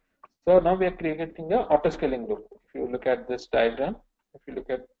 right? So now we are creating a auto scaling group. If you look at this diagram,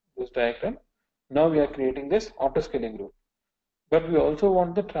 now we are creating this auto scaling group. But we also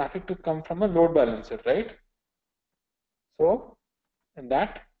want the traffic to come from a load balancer, right? So in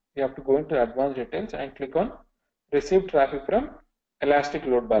that, we have to go into advanced details and click on receive traffic from elastic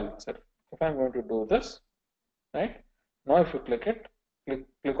load balancer. If I'm going to do this, right, now if you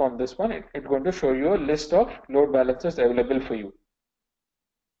click on this one, it's going to show you a list of load balancers available for you,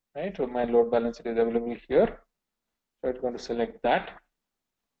 right? So my load balancer is available here, so it's going to select that.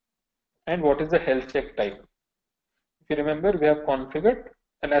 And what is the health check type? If you remember, we have configured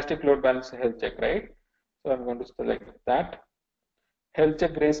elastic load balancer health check, right? So I'm going to select that. Health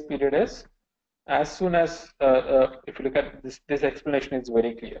check grace period is as soon as if you look at this explanation is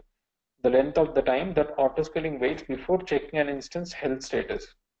very clear. The length of the time that auto scaling waits before checking an instance health status.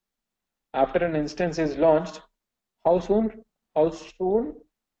 After an instance is launched, how soon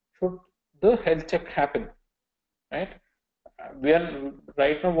should the health check happen, right? We are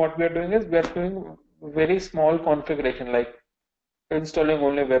right now, what we are doing is we are doing very small configuration, like installing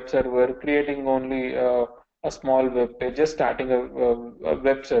only web server, creating only a small web page, just starting a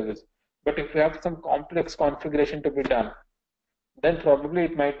web service. But if you have some complex configuration to be done, then probably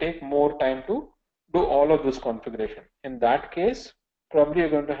it might take more time to do all of this configuration. In that case, probably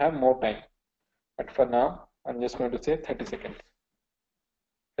you're going to have more time. But for now, I'm just going to say 30 seconds.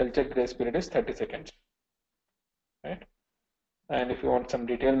 Health check grace period is 30 seconds, right? And if you want some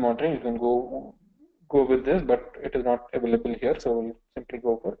detailed monitoring, you can go go with this, but it is not available here, so we'll simply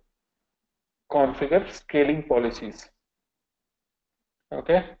go for configure scaling policies.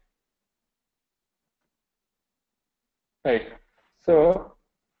 Okay, right. So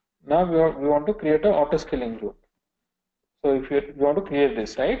now we want to create an auto scaling group. So if you want to create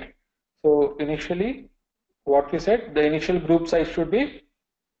this, right? So initially, what we said, the initial group size should be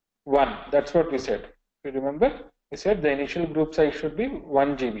 1. That's what we said. You remember? We said the initial group size should be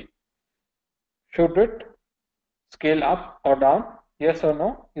 1 GB. Should it scale up or down? Yes or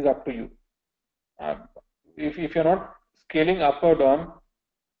no is up to you. If you're not scaling up or down,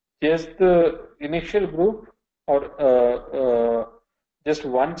 just the initial group or just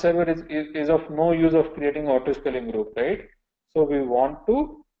one server is of no use of creating auto scaling group, right? So we want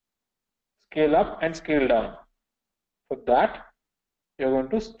to scale up and scale down. For that, you're going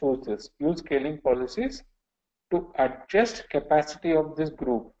to choose this. Use scaling policies to adjust capacity of this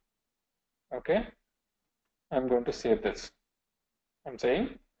group. Okay, I'm going to save this. I'm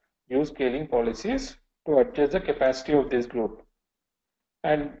saying use scaling policies to adjust the capacity of this group.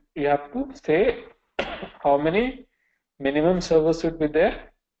 And you have to say how many minimum servers should be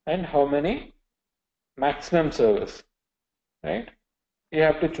there and how many maximum servers, right? You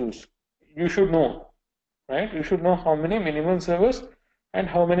have to choose. You should know, right? You should know how many minimum servers and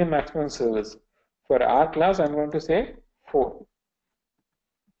how many maximum servers. For our class, I'm going to say 4.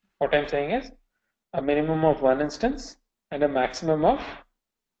 What I'm saying is a minimum of 1 instance and a maximum of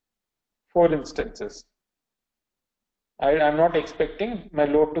 4 instances. I'm not expecting my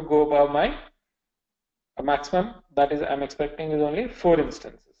load to go above my maximum, that is I'm expecting is only 4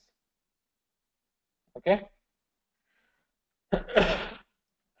 instances. Okay.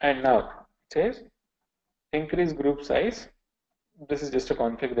 And now it says increase group size. This is just a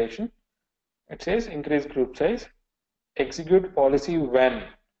configuration. It says increase group size, execute policy when.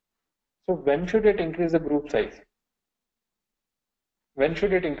 So when should it increase the group size? When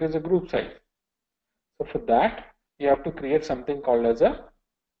should it increase the group size? So for that, you have to create something called as a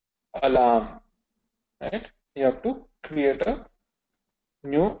alarm, right? You have to create a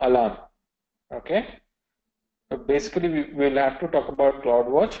new alarm. Okay. So basically, we will have to talk about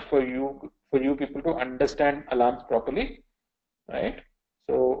CloudWatch for you people to understand alarms properly, right?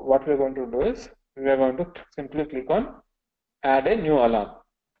 So what we're going to do is we are going to simply click on add a new alarm,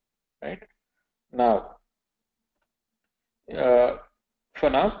 right? Now, for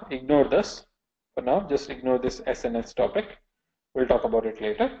now, ignore this. For now, just ignore this SNS topic. We'll talk about it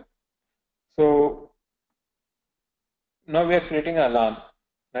later. So now we are creating an alarm,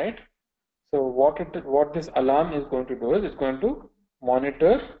 right? So what this alarm is going to do is it's going to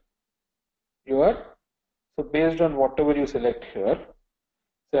monitor your, so based on whatever you select here,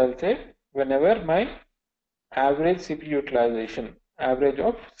 so I'll say whenever my average CPU utilization, average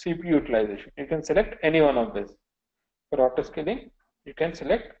of CPU utilization, you can select any one of this. For auto scaling, you can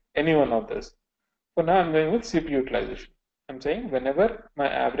select any one of this. So now I'm going with CPU utilization. I'm saying whenever my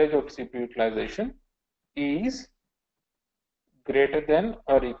average of CPU utilization is greater than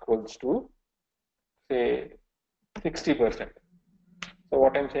or equals to say 60%. So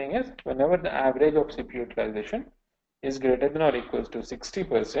what I'm saying is whenever the average of CPU utilization is greater than or equals to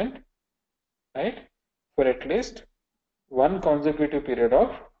 60%, right, for at least one consecutive period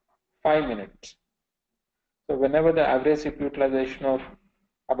of 5 minutes. So whenever the average CPU utilization of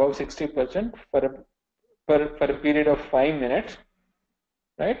above 60% for a period of 5 minutes,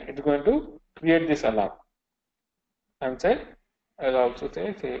 right, it's going to create this alarm. And say I'll also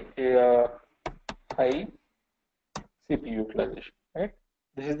say high CPU utilization, right?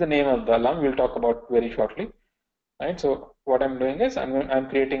 This is the name of the alarm. We'll talk about very shortly, right? So what I'm doing is I'm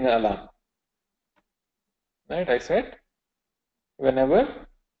creating an alarm, right? I said whenever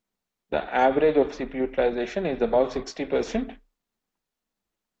the average of CPU utilization is about 60%.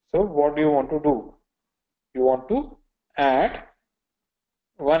 So what do you want to do? You want to add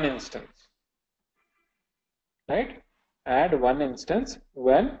one instance, right? Add one instance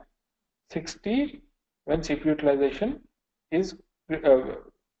when CPU utilization is CPU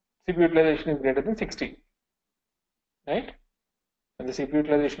utilization is greater than 60, right? When the CPU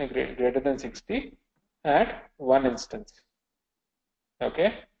utilization is greater than 60, add one instance.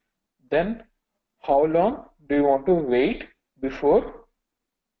 Okay. Then how long do you want to wait before?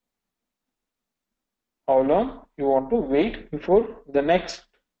 How long you want to wait before the next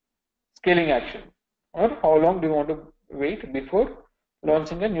scaling action, or how long do you want to wait before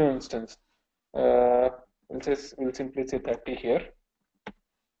launching a new instance? We'll simply say 30 here.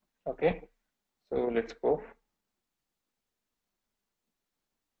 Okay, so let's go.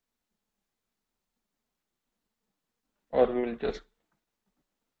 Or we will just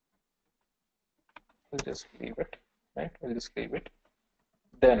we'll just leave it, right? We'll just leave it.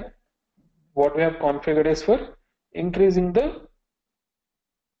 Then what we have configured is for increasing the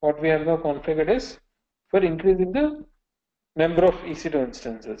number of EC2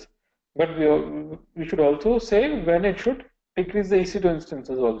 instances. But we should also say when it should decrease the EC2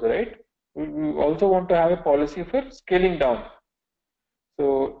 instances also, right? We also want to have a policy for scaling down.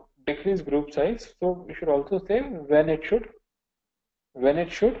 So decrease group size. So we should also say when it should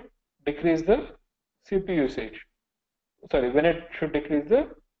decrease the CPU usage. Sorry, when it should decrease the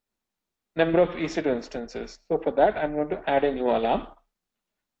number of EC2 instances. So for that, I'm going to add a new alarm,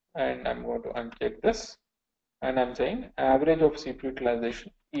 and I'm going to uncheck this, and I'm saying average of CPU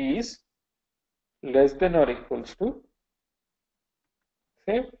utilization is less than or equals to,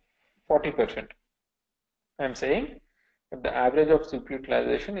 say, 40%. I'm saying if the average of CPU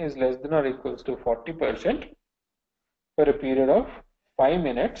utilization is less than or equals to 40% for a period of 5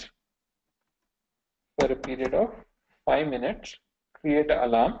 minutes, create an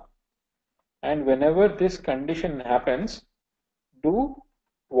alarm, and whenever this condition happens, do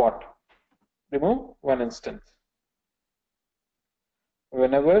what? Remove one instance.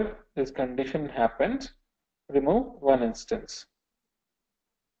 Whenever this condition happens, remove one instance.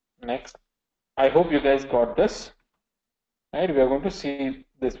 Next, I hope you guys got this. Right, we are going to see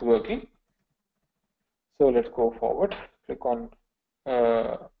this working. So let's go forward. Click on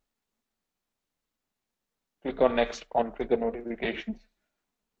next, configure notifications.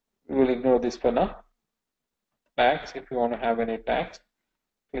 We will ignore this for now. Tags, if you want to have any tags,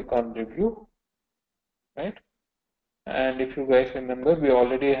 click on review, right? And if you guys remember, we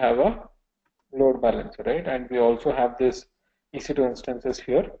already have a load balancer, right? And we also have this EC2 instances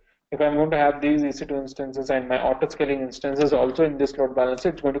here. If I'm going to have these EC2 instances and my auto scaling instances also in this load balancer,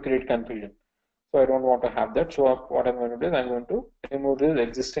 it's going to create confusion. So I don't want to have that. So what I'm going to do is I'm going to remove these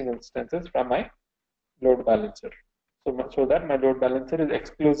existing instances from my load balancer. So that my load balancer is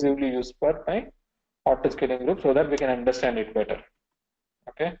exclusively used for my auto scaling group, so that we can understand it better.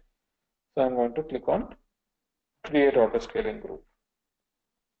 Okay. So I'm going to click on create auto scaling group.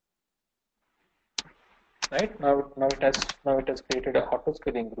 Right, now it has created an auto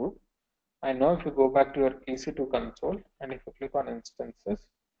scaling group. And now if you go back to your EC2 console and if you click on instances,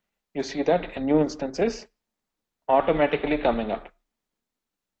 you see that a new instance is automatically coming up.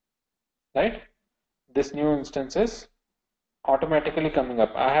 Right, this new instance is automatically coming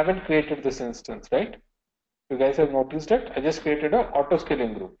up. I haven't created this instance, right? You guys have noticed it. I just created an auto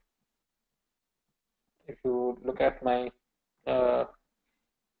scaling group. If you look at my EC2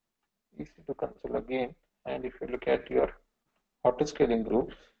 console again, and if you look at your auto scaling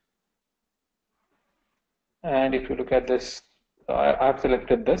groups, and if you look at this, I have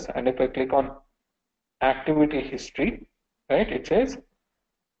selected this, and if I click on activity history, right, it says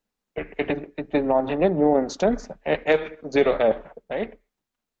it is launching a new instance, F0F, right?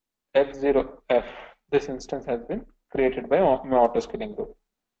 F0F. This instance has been created by my auto scaling group,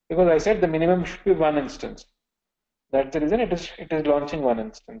 because I said the minimum should be one instance. That's the reason it is launching one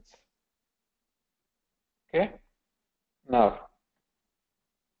instance. Okay. Now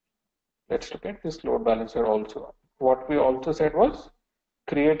let's look at this load balancer also. What we also said was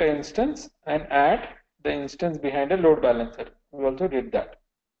create an instance and add the instance behind a load balancer. We also did that.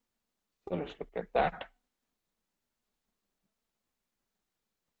 So let's look at that.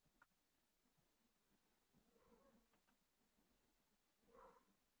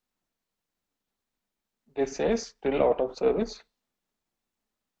 This says still out of service.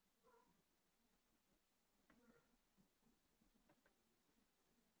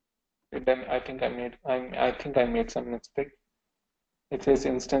 Then I think I made some mistake. It says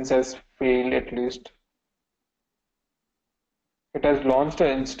instance has failed at least. It has launched an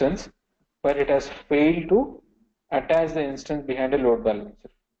instance, but it has failed to attach the instance behind a load balancer.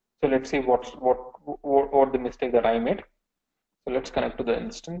 So let's see what the mistake that I made. So let's connect to the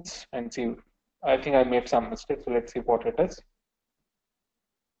instance and see. I think I made some mistake. So let's see what it is.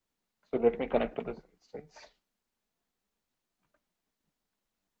 So let me connect to this instance.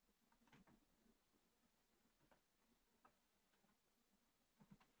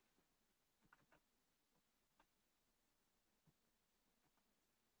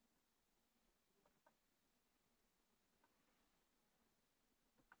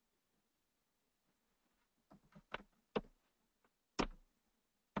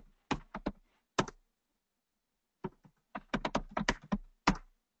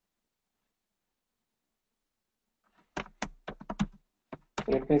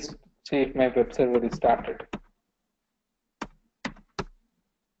 Let me see if my web server is started.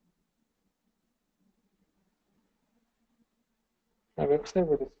 My web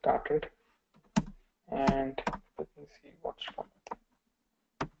server is started, And let me see what's wrong.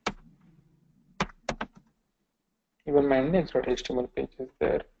 Even my index.html page is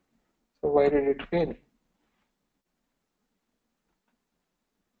there. So why did it fail?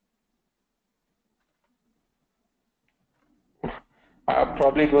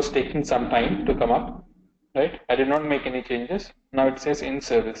 Probably it was taking some time to come up, right? I did not make any changes. Now it says in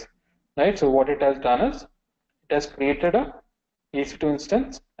service, right? So what it has done is it has created a EC2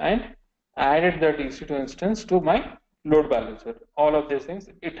 instance and added that EC2 instance to my load balancer. All of these things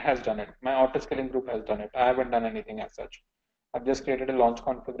it has done it. My auto scaling group has done it. I haven't done anything as such. I've just created a launch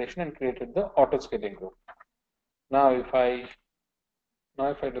configuration and created the auto scaling group. Now if I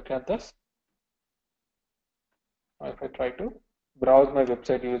look at this, if I try to browse my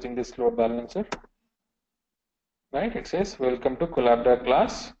website using this load balancer, right? It says welcome to Collabra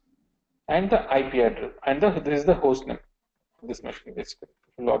class and the IP address and this is the host name of this machine. Basically,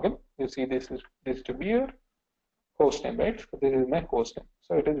 if you log in, you see this to be your host name, right? So this is my host name.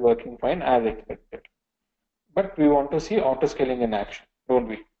 So it is working fine as expected. But we want to see auto scaling in action, don't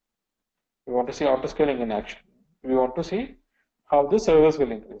we? We want to see auto scaling in action. We want to see how the servers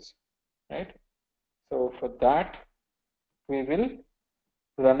will increase, right? So for that, we will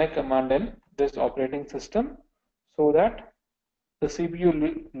run a command in this operating system so that the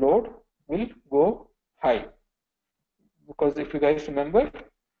CPU load will go high. Because if you guys remember,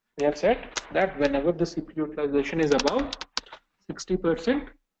 we have said that whenever the CPU utilization is above 60%,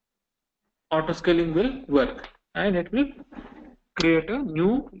 auto scaling will work and it will create a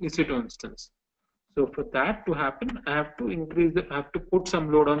new EC2 instance. So for that to happen, I have to put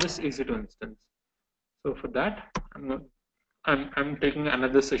some load on this EC2 instance. So for that, I'm taking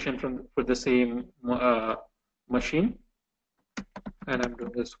another session for the same machine, and I'm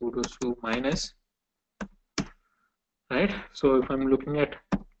doing the sudo su minus, right? So if I'm looking at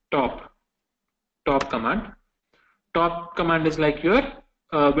top command is like your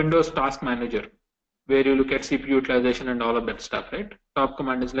Windows Task Manager, where you look at CPU utilization and all of that stuff, right? Top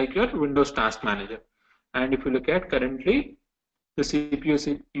command is like your Windows Task Manager. And if you look at currently the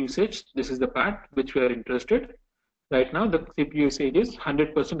CPU usage, this is the part which we are interested. Right now the CPU usage is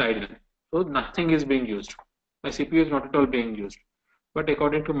 100% idle. So nothing is being used. My CPU is not at all being used. But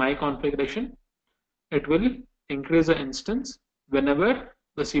according to my configuration, it will increase the instance whenever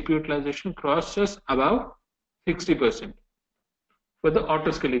the CPU utilization crosses above 60% for the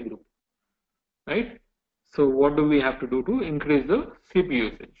auto scaling group, right? So what do we have to do to increase the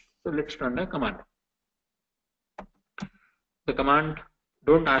CPU usage? So let's run a command. The command,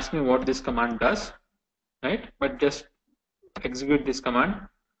 don't ask me what this command does, right? But just execute this command.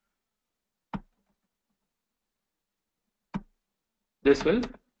 This will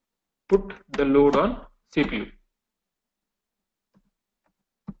put the load on CPU.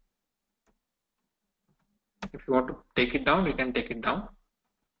 If you want to take it down, you can take it down.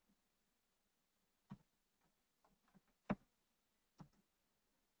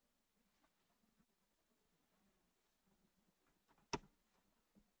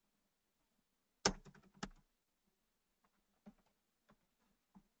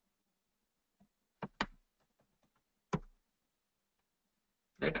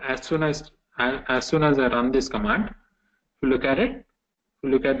 Right? As soon as I run this command, if you look at it, if you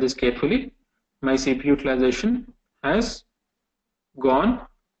look at this carefully, my CPU utilization has gone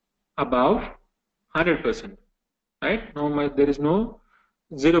above 100%. Right now, there is no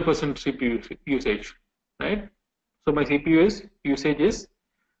 0% CPU usage. Right? So my CPU usage is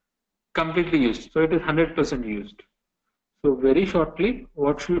completely used. So it is 100% used. So very shortly,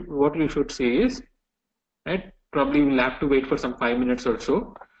 what you should say is, right? Probably we'll have to wait for some 5 minutes or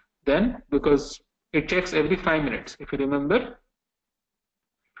so. Then, because it checks every 5 minutes. If you remember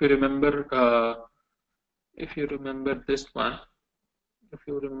this one, if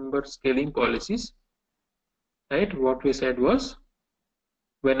you remember scaling policies, right? What we said was,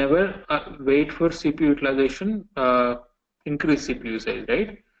 whenever wait for CPU utilization, increase CPU size,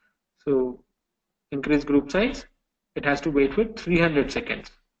 right? So increase group size, it has to wait for 300 seconds,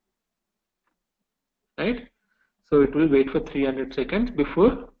 right? So it will wait for 300 seconds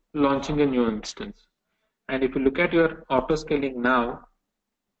before launching a new instance. And if you look at your auto scaling now,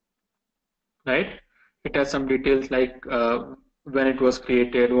 right, it has some details like when it was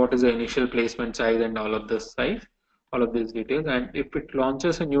created, what is the initial placement size, and all of this size, all of these details. And if it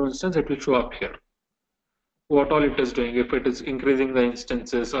launches a new instance, it will show up here what all it is doing. If it is increasing the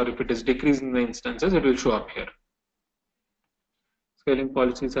instances or if it is decreasing the instances, it will show up here. Scaling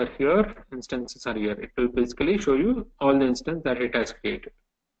policies are here, instances are here. It will basically show you all the instances that it has created.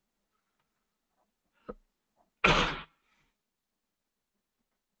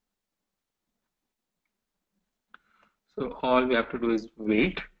 So all we have to do is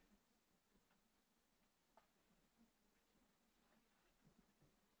wait.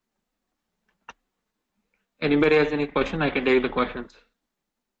 Anybody has any question? I can take the questions.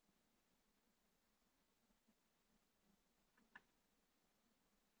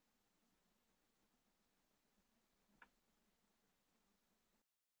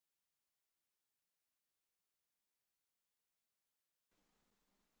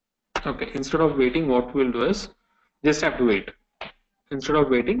 Okay, instead of waiting, what we'll do is just have to wait. Instead of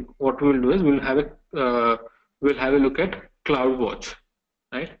waiting, what we'll do is we'll have a look at CloudWatch,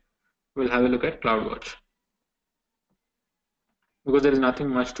 right? We'll have a look at CloudWatch because there is nothing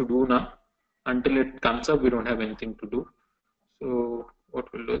much to do now. Until it comes up, we don't have anything to do. So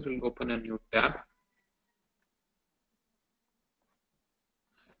what we'll do is we'll open a new tab.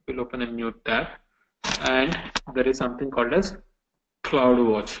 We'll open a new tab, and there is something called as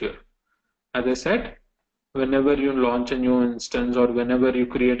CloudWatch here. As I said, whenever you launch a new instance or whenever you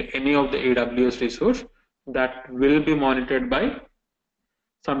create any of the AWS resource, that will be monitored by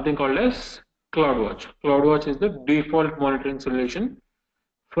something called as CloudWatch. CloudWatch is the default monitoring solution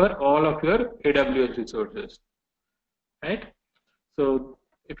for all of your AWS resources, right? So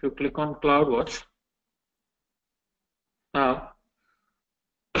if you click on CloudWatch now,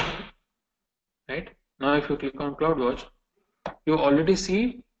 right now, if you click on CloudWatch, you already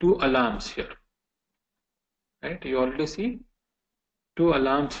see two alarms here, right? You already see two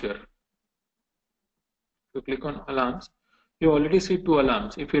alarms here. If you click on alarms, you already see two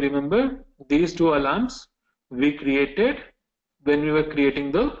alarms. If you remember, these two alarms we created when we were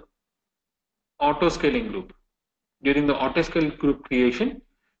creating the auto scaling group. During the auto scale group creation,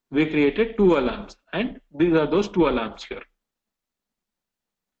 we created two alarms, and these are those two alarms here.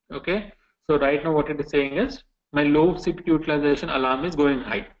 Okay, so right now what it is saying is my low CPU utilization alarm is going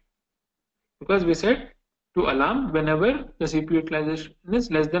high, because we said to alarm whenever the CPU utilization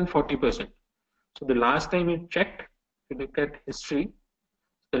is less than 40%. So the last time it checked, if you look at history,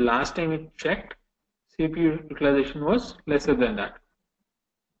 the last time it checked, CPU utilization was lesser than that.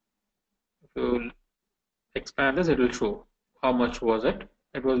 If you expand this, it will show how much was it.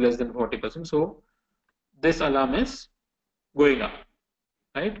 It was less than 40%. So this alarm is going up,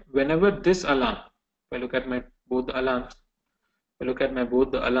 right? Whenever this alarm, if I look at my both the alarms,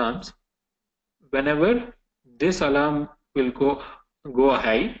 whenever this alarm will go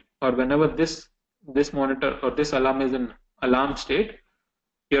high, or whenever this monitor or this alarm is in alarm state,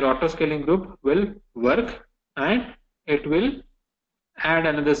 your auto scaling group will work and it will add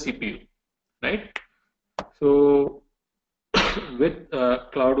another CPU, right? So with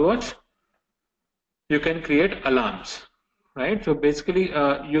CloudWatch, you can create alarms, right? So basically,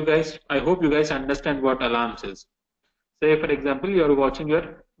 you guys, I hope you guys understand what alarms is. Say for example, you are watching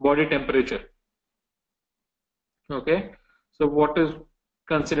your body temperature. Okay, so what is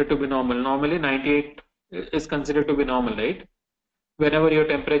considered to be normal? Normally 98 is considered to be normal, right? Whenever your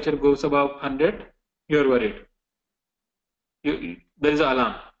temperature goes above 100, you're worried. There is an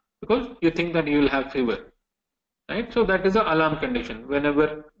alarm because you think that you will have fever, right? So that is an alarm condition.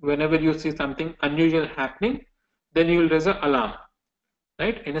 Whenever you see something unusual happening, then you will raise an alarm,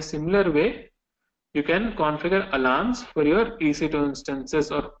 right? In a similar way, you can configure alarms for your EC2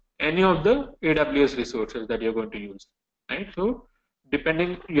 instances or any of the AWS resources that you're going to use, right? So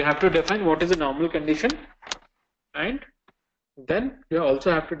depending, you have to define what is a normal condition, and then you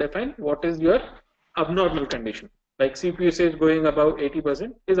also have to define what is your abnormal condition. Like CPU usage going above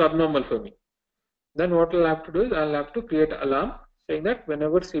 80% is abnormal for me. Then what I'll have to do is I'll have to create an alarm saying that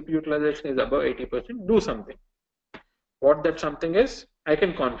whenever CPU utilization is above 80%, do something. What that something is, I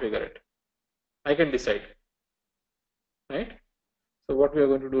can configure it. I can decide, right? So what we are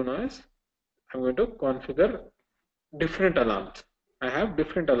going to do now is I'm going to configure different alarms. I have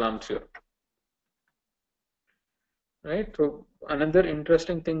different alarms here, right? So another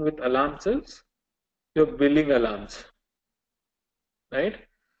interesting thing with alarms is your billing alarms, right?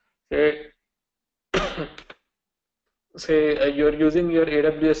 Say you're using your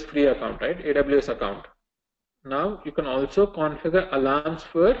AWS free account, right? AWS account. Now you can also configure alarms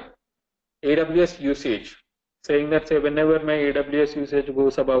for AWS usage, saying that say whenever my AWS usage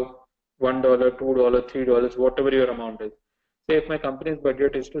goes above $1, $2, $3, whatever your amount is. Say if my company's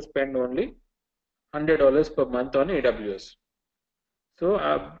budget is to spend only $100 per month on AWS. So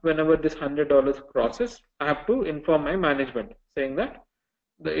whenever this $100 crosses, I have to inform my management saying that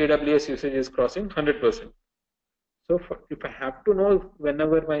the AWS usage is crossing 100%. So if I have to know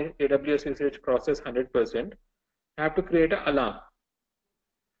whenever my AWS usage crosses 100%, I have to create an alarm,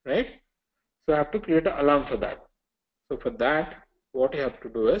 right? So I have to create an alarm for that. So for that, what you have to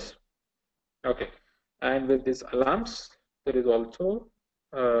do is, okay, And with these alarms, there is also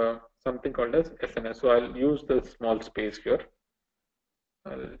something called as SNS. So I'll use the small space here.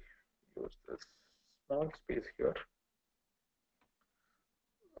 I'll use this small space here.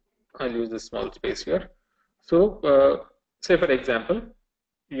 I'll use this small space here. So say for example,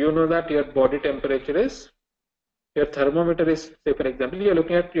 you know that your body temperature is, your thermometer is, say for example, you're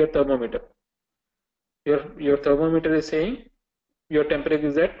looking at your thermometer. Your thermometer is saying your temperature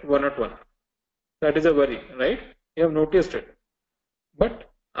is at 101. That is a worry, right? You have noticed it. But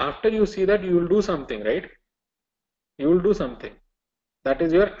after you see that, you will do something, right? You will do something. That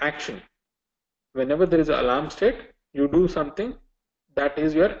is your action. Whenever there is an alarm state, you do something. That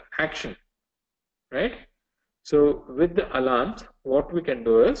is your action, right? So with the alarms, what we can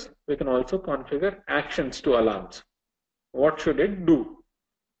do is we can also configure actions to alarms. What should it do?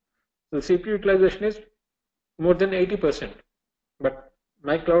 The CPU utilization is more than 80%, but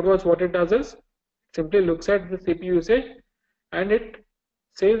my CloudWatch, what it does is simply looks at the CPU usage and it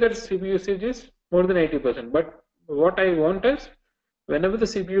says that CPU usage is more than 80%. But what I want is whenever the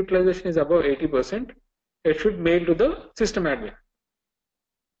CPU utilization is above 80%, it should mail to the system admin,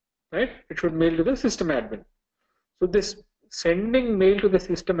 right? It should mail to the system admin. So this sending mail to the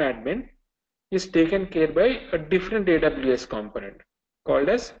system admin is taken care by a different AWS component called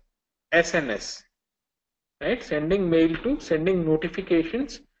as SNS, right? Sending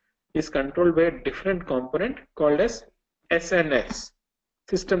notifications is controlled by a different component called as SNS,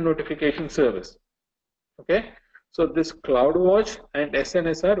 System Notification Service. Okay, so this CloudWatch and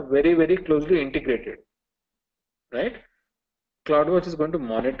SNS are very, very closely integrated, right? CloudWatch is going to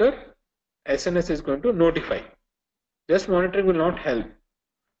monitor, SNS is going to notify. Just monitoring will not help.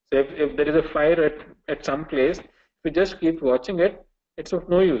 So if there is a fire at some place, if you just keep watching it, it's of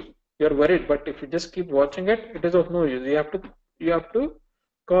no use. You are worried, but if you just keep watching it, it is of no use. You have to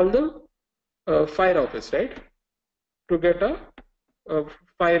call the fire office, right, to get a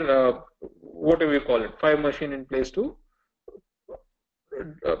fire, whatever you call it, fire machine in place to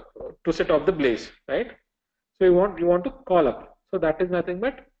set off the blaze, right? So you want to call up. So that is nothing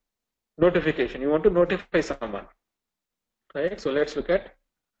but notification. You want to notify someone, right? So let's look at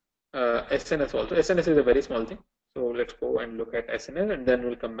SNS also. SNS is a very small thing. So let's go and look at SNS and then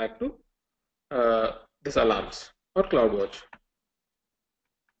we'll come back to this alarms or CloudWatch.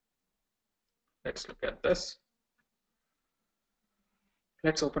 Let's look at this.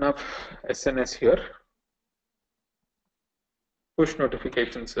 Let's open up SNS here. Push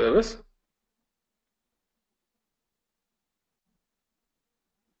notification service.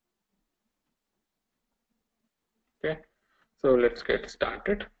 Okay, so let's get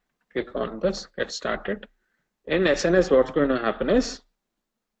started. Click on this, get started. In SNS, what's going to happen is,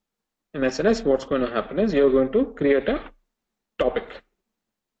 you're going to create a topic.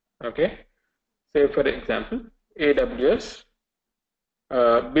 Okay, say for example, AWS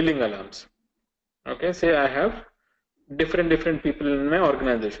billing alarms. Okay, say I have different people in my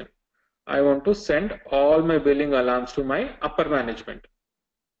organization. I want to send all my billing alarms to my upper management,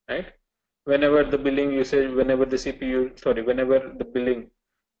 right? Whenever the billing usage, whenever the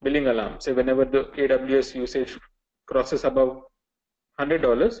billing alarm, say whenever the AWS usage crosses above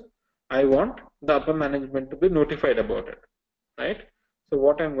 $100, I want the upper management to be notified about it, right? So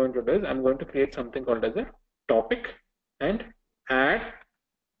what I'm going to do is I'm going to create something called as a topic and add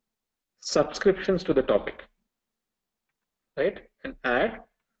subscriptions to the topic, right? And add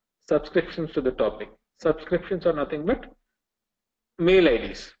subscriptions to the topic. Subscriptions are nothing but mail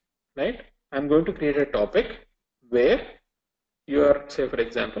IDs, right? I'm going to create a topic where you are, say for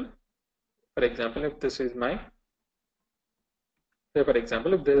example, if this is my,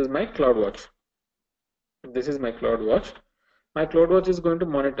 CloudWatch. If this is my CloudWatch is going to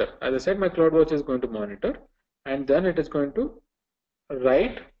monitor. As I said, my CloudWatch is going to monitor, and then it is going to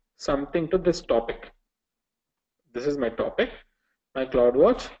write something to this topic. This is my topic. My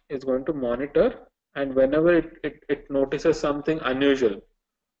CloudWatch is going to monitor, and whenever it notices something unusual,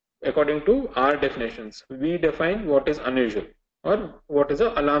 according to our definitions, we define what is unusual or what is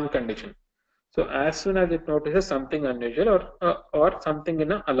an alarm condition. So as soon as it notices something unusual or something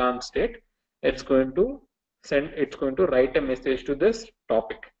in an alarm state, it's going to write a message to this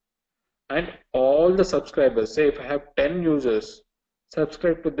topic, and all the subscribers, say if I have 10 users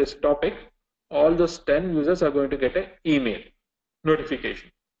subscribe to this topic, all those 10 users are going to get an email notification,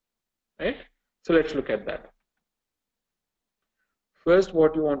 right? So let's look at that. First,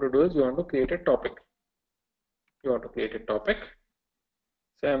 what you want to do is you want to create a topic. Say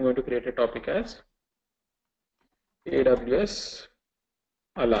I'm going to create a topic as AWS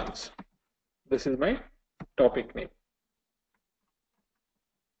alarms. This is my topic name.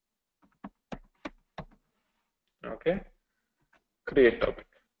 create topic.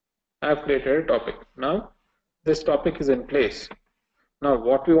 I have created a topic. Now this topic is in place. Now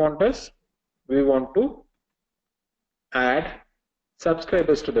what we want is, we want to add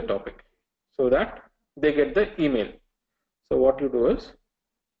subscribers to the topic so that they get the email. So what you do is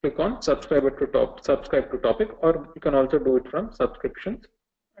click on subscribe to topic, or you can also do it from subscriptions,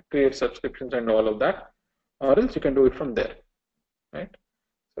 create subscriptions and all of that, or else you can do it from there, right?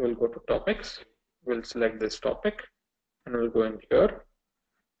 So we'll go to topics, we'll select this topic and we'll go in here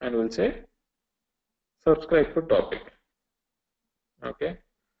and we'll say subscribe to topic. Okay,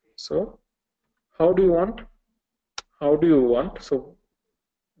 so how do you want, so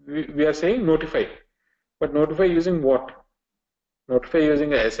we are saying notify, but notify using what? Notify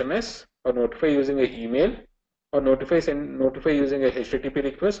using a SMS, or notify using an email, or notify using a HTTP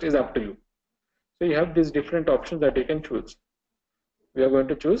request, is up to you. So you have these different options that you can choose. We are going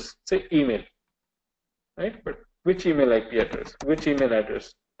to choose, say, email, right? But which email IP address? Which email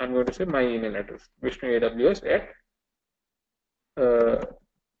address? I'm going to say my email address, vishnuaws at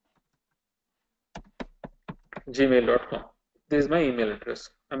gmail.com. This is my email address.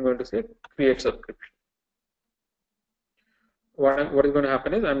 I'm going to say create subscription. What is going to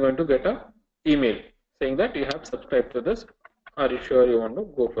happen is, I'm going to get a email saying that you have subscribed to this. Are you sure you want to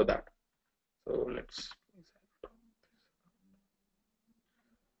go for that? So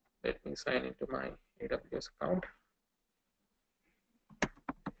let me sign into my AWS account.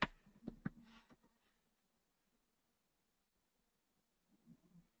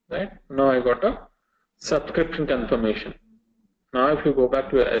 Right, now I got a subscription confirmation. Now if you go back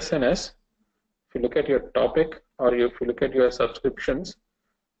to your SNS, if you look at your topic, or if you look at your subscriptions,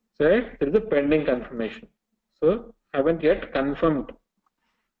 right, there is a pending confirmation. So I haven't yet confirmed.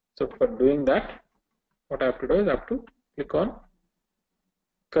 So for doing that, what I have to do is I have to click on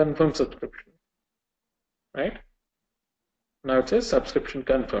confirm subscription. Right, now it says subscription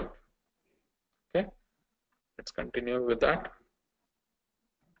confirmed. Okay, let's continue with that.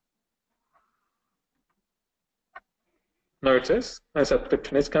 Now it says my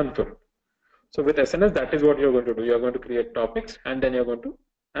subscription is confirmed. So with SNS, that is what you're going to do. You're going to create topics and then you're going to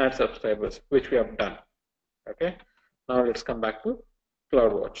add subscribers, which we have done. Okay. Now let's come back to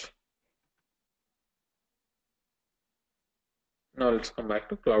CloudWatch. Now let's come back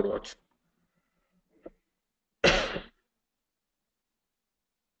to CloudWatch.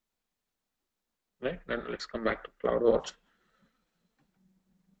 Right. Then let's come back to CloudWatch.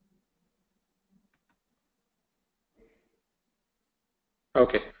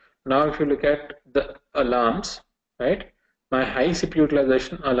 Okay. Now if you look at the alarms, right, my high CPU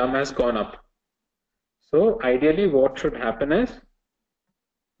utilization alarm has gone up. So ideally what should happen is,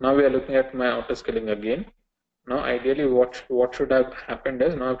 now we are looking at my auto scaling again. Now ideally what should have happened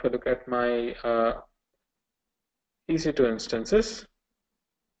is, now if I look at my EC2 instances,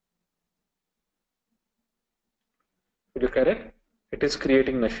 if you look at it, it is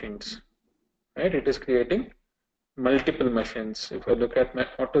creating machines, right? It is creating multiple machines. If I look at my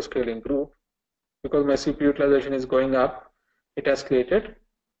auto scaling group, because my CPU utilization is going up, it has created, if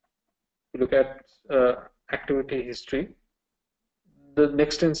you look at activity history, the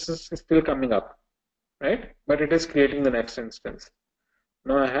next instance is still coming up, right? But it is creating the next instance.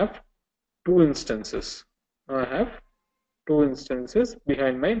 Now I have two instances. Now I have two instances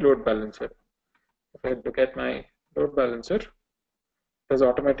behind my load balancer. If I look at my load balancer, it has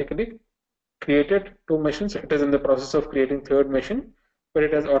automatically created two machines. It is in the process of creating third machine, but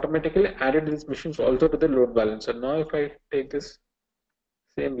it has automatically added these machines also to the load balancer. Now if I take this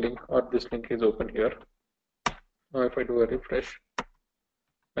same link, or this link is open here, now if I do a refresh,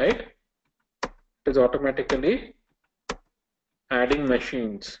 right, it is automatically adding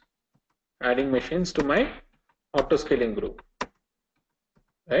machines to my auto scaling group,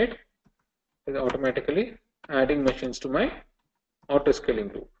 right? It is automatically adding machines to my auto scaling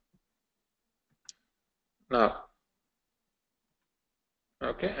group. Now,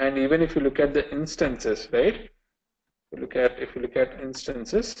 okay, and even if you look at the instances, right? If you look at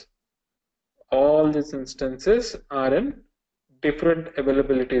instances, all these instances are in different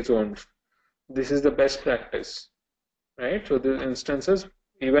availability zones. This is the best practice, right? So the instances,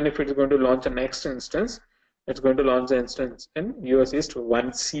 even if it's going to launch a next instance, it's going to launch the instance in US East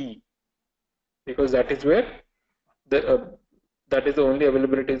 1C, because that is where that is the only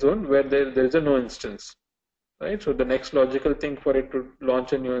availability zone where there is a no instance, right? So the next logical thing for it to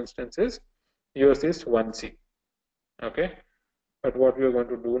launch a new instance is US East 1C. Okay, but what we are going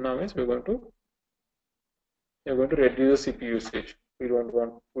to do now is we are going to reduce the CPU usage. We don't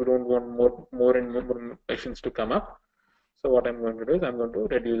want more and more machines to come up. So what I'm going to do is I'm going to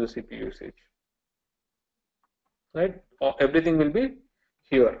reduce the CPU usage. right? Everything will be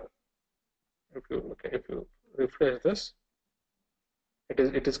here. If you refresh this,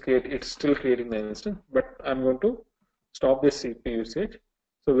 it's still creating the instance, but I'm going to stop this CPU usage.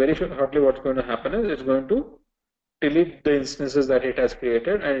 So very shortly, what's going to happen is it's going to delete the instances that it has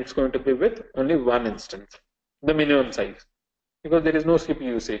created, and it's going to be with only one instance, the minimum size, because there is no CPU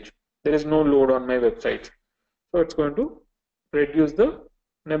usage, there is no load on my website. So it's going to reduce the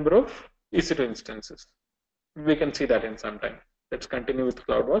number of EC2 instances. We can see that in some time. Let's continue with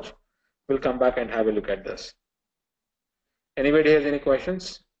CloudWatch. We'll come back and have a look at this. Anybody has any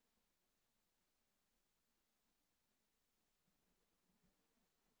questions?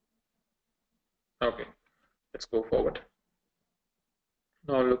 Okay, let's go forward.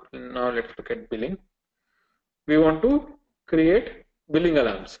 Now let's look at billing. We want to create billing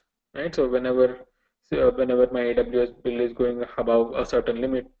alarms, right? So whenever my AWS bill is going above a certain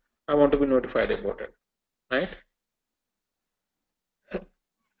limit, I want to be notified about it, right?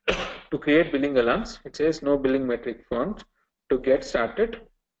 To create billing alarms, it says no billing metric found. To get started,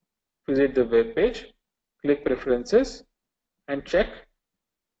 visit the web page, click preferences, and check,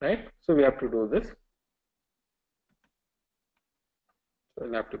 right? So we have to do this. So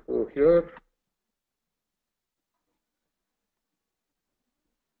we'll have to go here.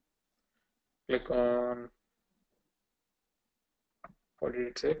 Click on, what did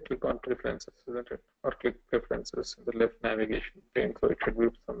it say? Click on preferences, isn't it? Or click preferences in the left navigation pane. So it should be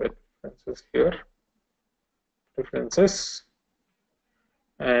somewhere preferences here. Preferences,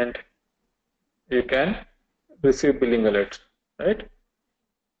 and you can receive billing alerts, right?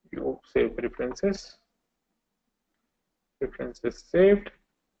 You save preferences. Preferences saved.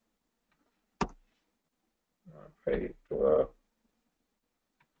 Okay, to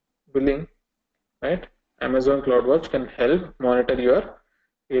billing, right? Amazon CloudWatch can help monitor your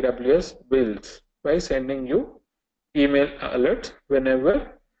AWS bills by sending you email alerts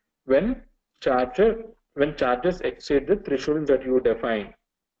when charges exceed the threshold that you define,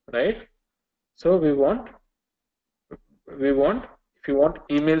 right? So if you want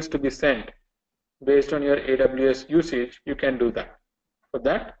emails to be sent based on your AWS usage, you can do that. For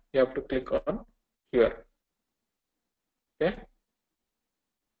that, you have to click on here. Okay.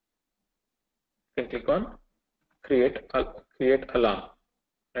 You can click on create alarm,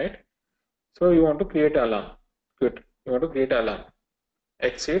 right? So you want to create alarm. Good. You want to create alarm.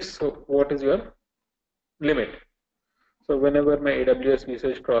 Exceeds. So what is your limit? So whenever my AWS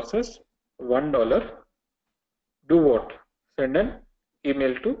usage crosses $1, do what? Send an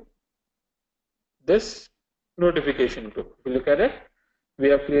email to this notification group. If you look at it, we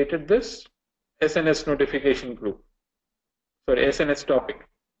have created this SNS notification group. Sorry, SNS topic,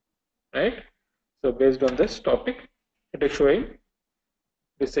 right? So based on this topic, it is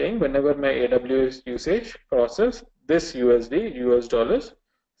saying whenever my AWS usage crosses this USD, US dollars,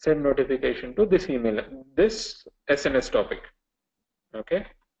 send notification to this email, this SNS topic. Okay.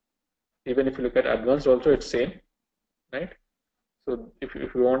 Even if you look at advanced, also it's same, right? So if you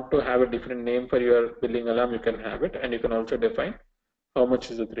want to have a different name for your billing alarm, you can have it, and you can also define how much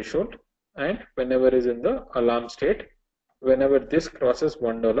is the threshold, and whenever is in the alarm state, whenever this crosses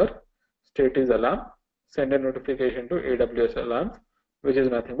 $1, state is alarm, send a notification to AWS alarms, which is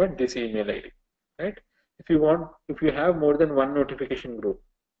nothing but this email ID, right? If you have more than one notification group,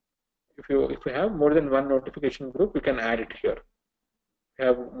 if you have more than one notification group, you can add it here. If you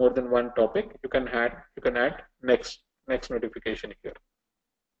have more than one topic, you can add next notification here,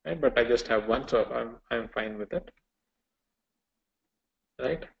 right? But I just have one, so I'm fine with it,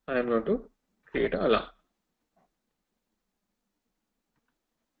 right? I'm going to create an alarm.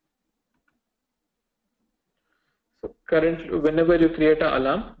 So currently, whenever you create an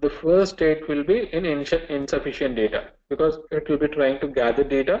alarm, the first state will be in insufficient data, because it will be trying to gather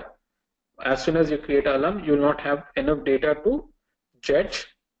data. As soon as you create an alarm, you will not have enough data to judge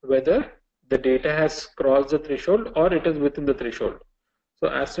whether the data has crossed the threshold or it is within the threshold. So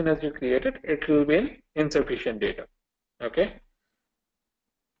as soon as you create it, it will be in insufficient data. Okay.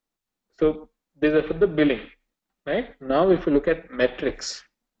 So these are for the billing, right? Now if you look at metrics,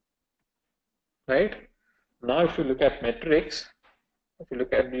 right? Now if you look at metrics, if you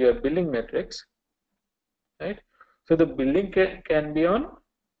look at your billing metrics, right? So the billing can be on,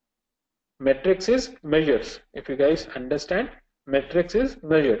 metrics is measures. If you guys understand, metrics is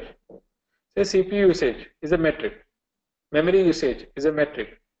measures. Say CPU usage is a metric, memory usage is a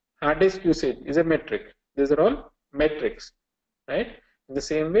metric, hard disk usage is a metric. These are all metrics, right? In the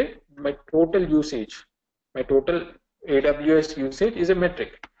same way, my total usage, my total AWS usage is a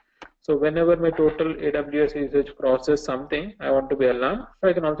metric. So whenever my total AWS usage crosses something, I want to be alarmed. So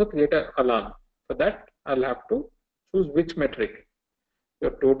I can also create an alarm. For that, I'll have to choose which metric,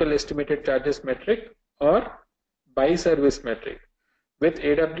 your total estimated charges metric or by service metric. With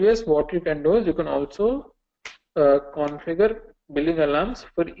AWS, what you can do is you can also configure billing alarms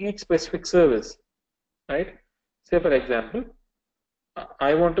for each specific service, right? Say for example,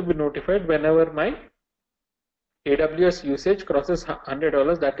 I want to be notified whenever my AWS usage crosses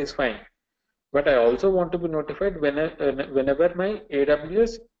 $100, that is fine. But I also want to be notified whenever my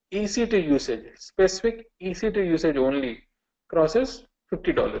AWS EC2 usage, specific EC2 usage only, crosses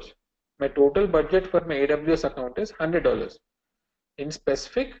 $50. My total budget for my AWS account is $100. In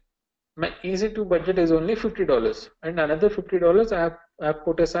specific, my EC2 budget is only $50, and another $50 I have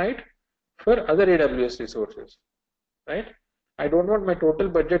put aside for other AWS resources, right? I don't want my total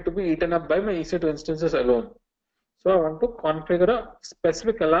budget to be eaten up by my EC2 instances alone. So I want to configure a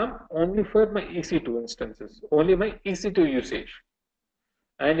specific alarm only for my EC2 instances, only my EC2 usage.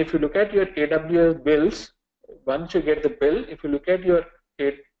 And if you look at your AWS bills, once you get the bill, if you look at your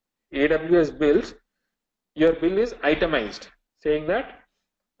AWS bills, your bill is itemized, saying that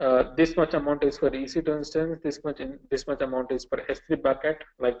this much amount is for EC2 instance, this much amount is for S3 bucket,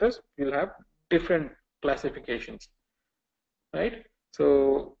 like this. You'll have different classifications, right?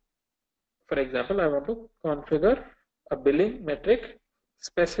 So for example, I want to configure a billing metric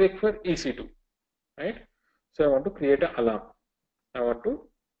specific for EC2, right? So I want to create an alarm. I want to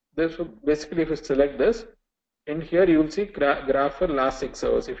this. So basically, if you select this, in here you will see graph for last 6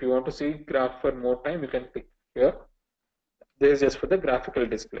 hours. If you want to see graph for more time, you can click here. This is just for the graphical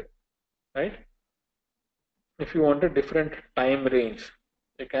display, right? If you want a different time range,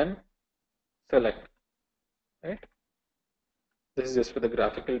 you can select, right? This is just for the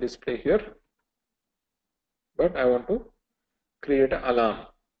graphical display here. But I want to create an alarm,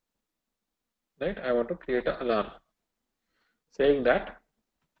 right? I want to create an alarm saying that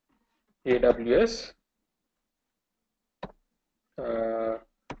AWS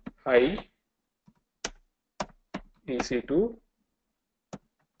high EC2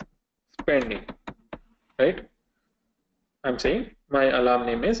 spending, right? I'm saying my alarm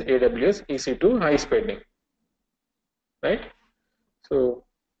name is AWS EC2 high spending, right? So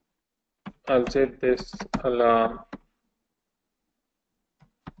I'll say this alarm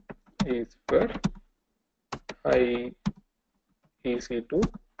is for high EC2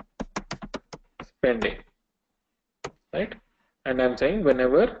 spending, right? And I'm saying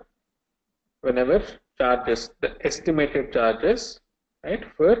whenever charges, the estimated charges, right,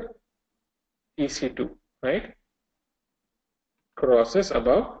 for EC2, right, crosses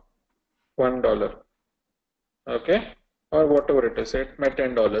above $1, okay, or whatever it is, it might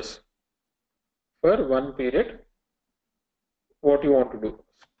 $10 for one period. What you want to do?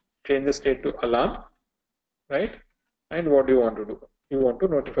 Change the state to alarm, right? And what do you want to do? You want to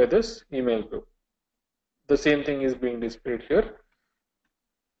notify this email group. The same thing is being displayed here,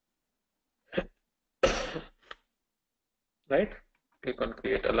 right? Click on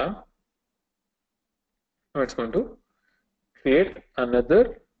create alarm. Now it's going to create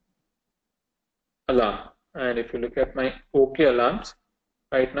another alarm. And if you look at my OK alarms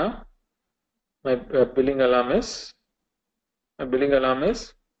right now, my billing alarm is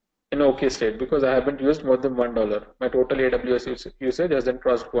in OK state because I haven't used more than $1. My total AWS usage hasn't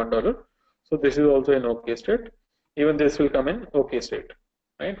crossed $1. So this is also in OK state. Even this will come in OK state,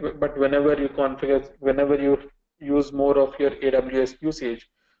 right? But whenever you configure, whenever you use more of your AWS usage,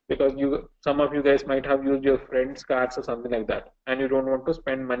 because some of you guys might have used your friends' cards or something like that, and you don't want to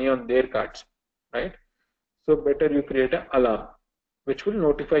spend money on their cards, right? So better you create an alarm which will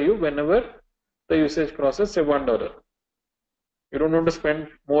notify you whenever the usage crosses say $1. You don't want to spend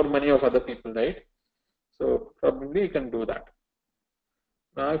more money of other people, right? So probably you can do that.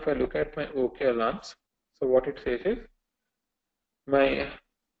 Now if I look at my OK alarms, so what it says is my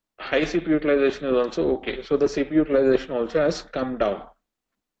high CPU utilization is also okay. So the CPU utilization also has come down,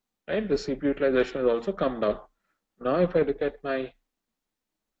 right? The CPU utilization has also come down. Now if I look at my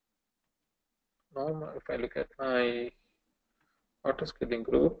auto scaling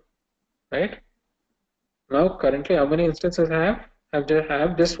group, right? Now currently how many instances I have? I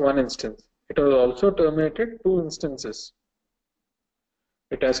have just one instance. It has also terminated 2 instances.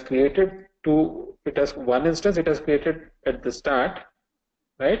 It has created one instance it has created at the start,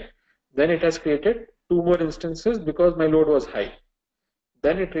 right? Then it has created 2 more instances because my load was high.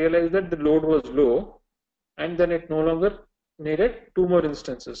 Then it realized that the load was low, and then it no longer needed 2 more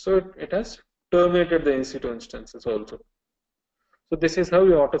instances. So it has terminated the EC2 instances also. So this is how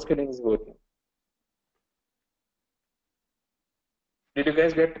your auto scaling is working. Did you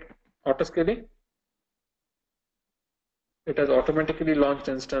guys get auto scaling? It has automatically launched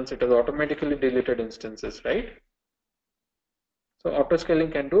instance, it has automatically deleted instances, right? So auto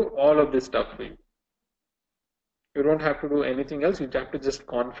scaling can do all of this stuff for you. You don't have to do anything else. You have to just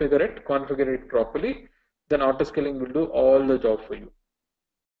configure it properly. Then auto scaling will do all the job for you.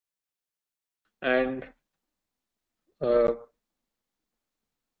 And uh,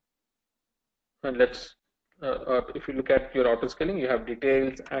 let's if you look at your auto scaling, you have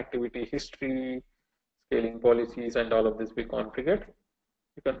details, activity history, scaling policies, and all of this be configured.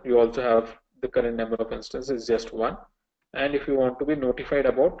 You also have the current number of instances, just one. And if you want to be notified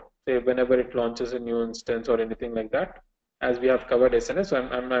about, say, whenever it launches a new instance or anything like that, as we have covered SNS, so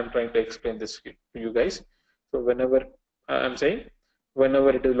I'm trying to explain this to you guys. So whenever I'm saying, whenever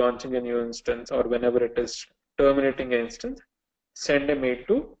it is launching a new instance or whenever it is terminating an instance, send a mail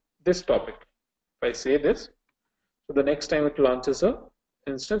to this topic. If I say this, so the next time it launches a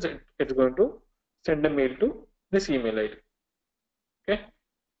instance, it's going to send a mail to this email ID. Okay.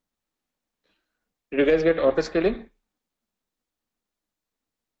 Did you guys get auto scaling?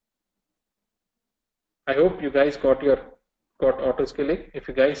 I hope you guys got auto scaling. If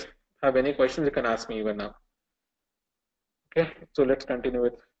you guys have any questions, you can ask me even now. Okay, so let's continue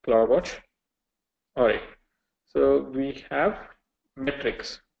with CloudWatch. All right, so we have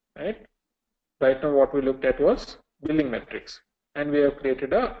metrics, right? Right now what we looked at was billing metrics, and we have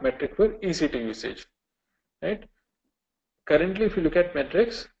created a metric for EC2 usage, right? Currently, if you look at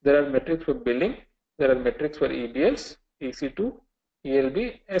metrics, there are metrics for billing, there are metrics for EBS, EC2,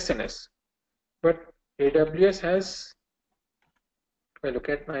 ELB, SNS. But AWS has, if I look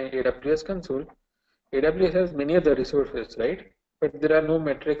at my AWS console, AWS has many other resources, right? But there are no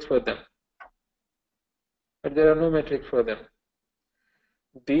metrics for them.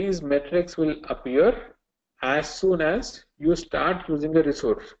 These metrics will appear as soon as you start using a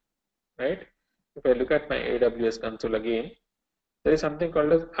resource, right? If I look at my AWS console again, there is something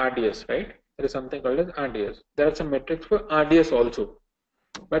called as RDS, right? There is something called as RDS. There are some metrics for RDS also,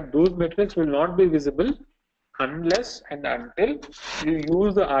 but those metrics will not be visible unless and until you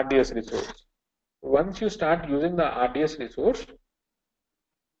use the RDS resource. Once you start using the RDS resource,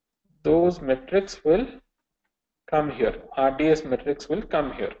 those metrics will come here. RDS metrics will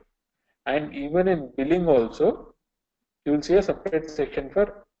come here. And even in billing also, you will see a separate section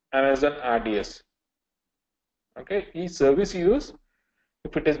for Amazon RDS. Okay, each service you use,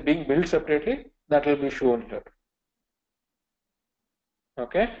 if it is being billed separately, that will be shown here.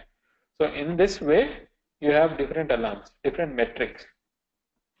 Okay, so in this way, you have different alarms, different metrics,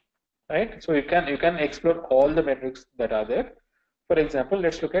 right? So you can explore all the metrics that are there. For example,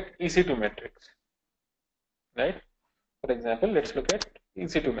 let's look at EC2 metrics, right? For example, let's look at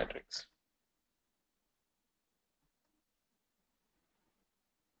EC2 metrics.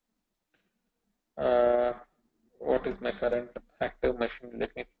 What is my current active machine?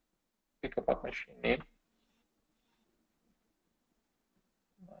 Let me pick up a machine name.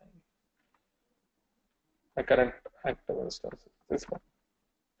 My current active instance is this one,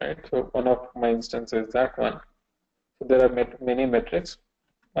 right? So one of my instances is that one. So there are many metrics.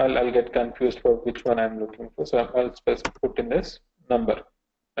 I'll get confused for which one I'm looking for. So I'll put in this number,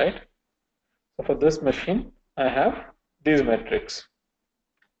 right? So for this machine, I have these metrics,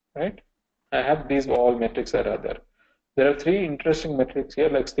 right? I have these all metrics that are there. There are three interesting metrics here,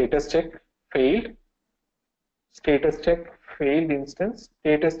 like status check failed, status check failed instance,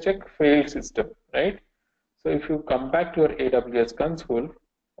 status check failed system, right? So if you come back to your AWS console,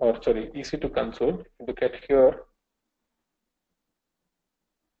 or sorry, EC2 console, look at here,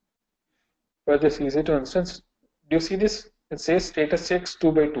 for this EC2 instance, do you see this? It says status checks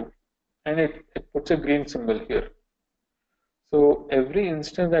 2 by 2, and it puts a green symbol here. So every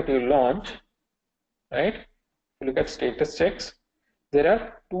instance that you launch, right? If you look at status checks, there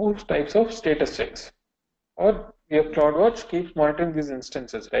are two types of status checks. Or your CloudWatch keeps monitoring these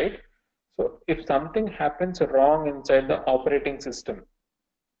instances, right? So if something happens wrong inside the operating system,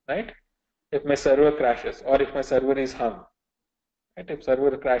 right? If my server crashes or if my server is hung, right? If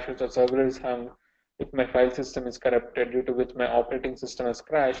server crashes or server is hung, if my file system is corrupted due to which my operating system has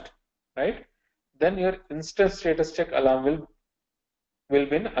crashed, right? Then your instance status check alarm will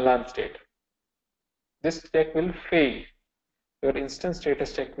be in alarm state. This check will fail. Your instance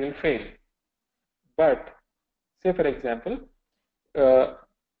status check will fail. But say for example,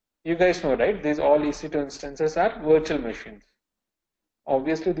 you guys know, right? These all EC2 instances are virtual machines.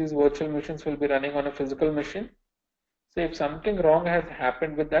 Obviously, these virtual machines will be running on a physical machine. So if something wrong has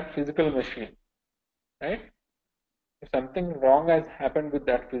happened with that physical machine, right? If something wrong has happened with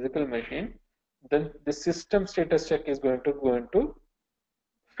that physical machine, then the system status check is going to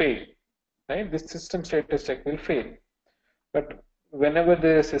fail, right? This system status check will fail. But whenever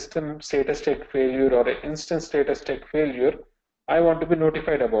there is system status check failure or an instance status check failure, I want to be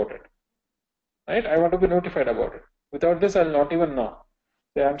notified about it, right? I want to be notified about it. Without this, I'll not even know.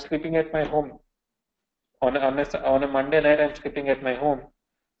 Say I'm sleeping at my home on a Monday night. I'm sleeping at my home.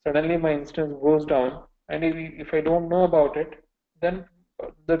 Suddenly, my instance goes down, and if I don't know about it, then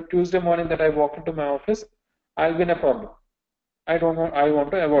the Tuesday morning that I walk into my office, I'll be in a problem. I don't want. I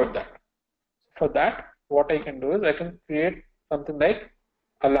want to avoid that. For that, what I can do is I can create something like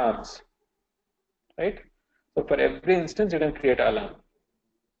alarms, right? So for every instance, you can create alarm.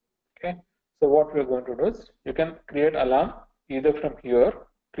 Okay. So what we're going to do is you can create alarm either from here,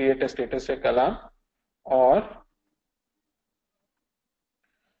 create a status check alarm, or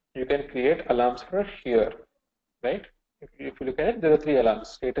you can create alarms for here, right? If you look at it, there are three alarms: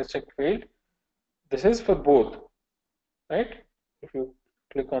 status check failed. This is for both, right? If you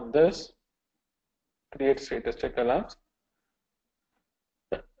click on this, create status check alarms,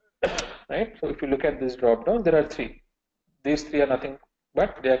 right? So if you look at this drop down, there are three. These three are nothing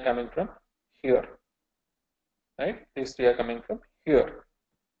but they are coming from here, right? These three are coming from here.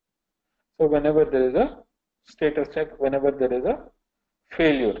 So whenever there is a status check, whenever there is a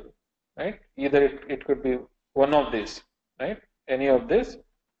failure, right? Either it could be one of these, right? Any of this.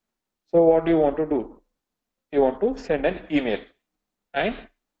 So what do you want to do? You want to send an email. And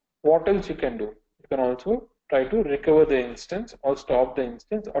what else you can do? You can also try to recover the instance or stop the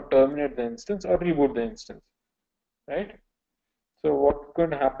instance or terminate the instance or reboot the instance, right? So what's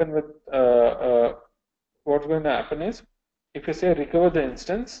going to happen with what's going to happen is if you say recover the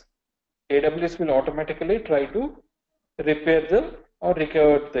instance, AWS will automatically try to repair the or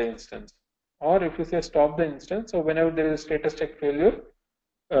recover the instance. Or if you say stop the instance, so whenever there is a status check failure,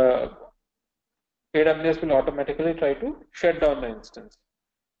 uh, AWS will automatically try to shut down the instance.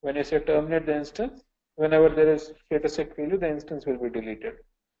 When you say terminate the instance, whenever there is status check failure, the instance will be deleted.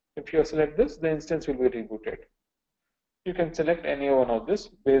 If you select this, the instance will be rebooted. You can select any one of this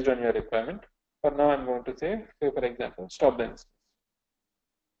based on your requirement. For now, I'm going to say for example, stop the instance.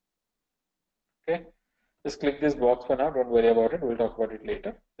 Okay, just click this box for now. Don't worry about it. We'll talk about it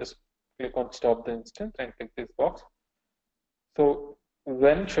later. Just click on stop the instance and click this box. So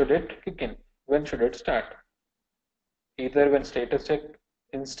when should it kick in? When should it start? Either when status check,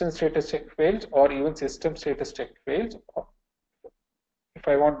 instance status check fails, or even system status check fails. If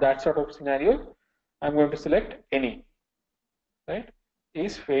I want that sort of scenario, I'm going to select any. Right?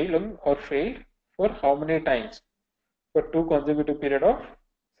 Is failing or failed for how many times? For 2 consecutive period of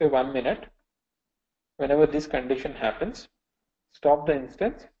say 1 minute. Whenever this condition happens, stop the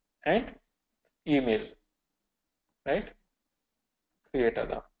instance and email, right? Create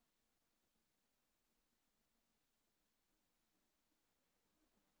alarm.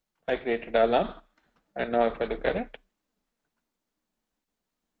 I created alarm, and now if I look at it,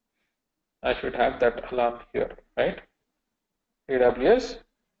 I should have that alarm here, right? AWS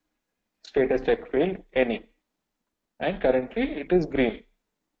status check failed any, and currently it is green.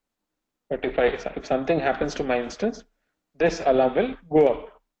 But if something happens to my instance, this alarm will go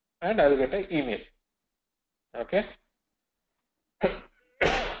up, and I will get an email. Okay.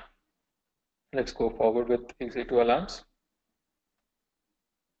 Let's go forward with EC2 alarms.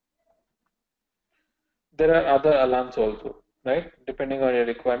 There are other alarms also, right? Depending on your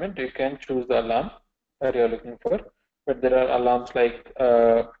requirement, you can choose the alarm that you're looking for. But there are alarms like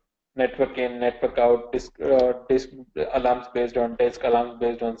network in, network out, disk alarms based on disk, alarms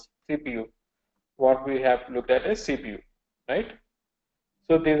based on CPU. What we have looked at is CPU, right?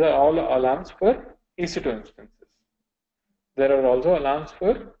 So these are all alarms for EC2 instances. There are also alarms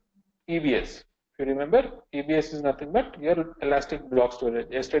for EBS. If you remember, EBS is nothing but your elastic block storage.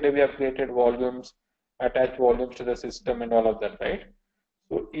 Yesterday we have created volumes, attached volumes to the system and all of that, right?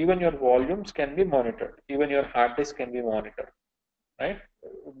 So even your volumes can be monitored. Even your hard disk can be monitored, right?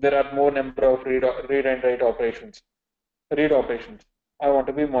 There are more number of read and write operations. Read operations. I want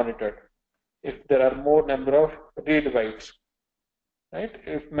to be monitored. If there are more number of read writes, right?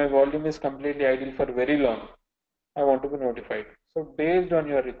 If my volume is completely idle for very long, I want to be notified. So based on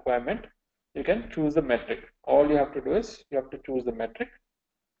your requirement, you can choose the metric. All you have to do is you have to choose the metric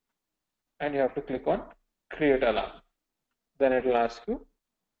and you have to click on create alarm. Then it will ask you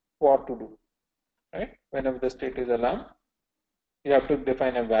what to do, right? Whenever the state is alarm, you have to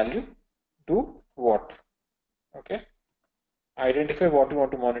define a value, do what, okay? Identify what you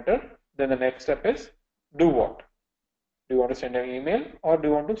want to monitor. Then the next step is do what. Do you want to send an email or do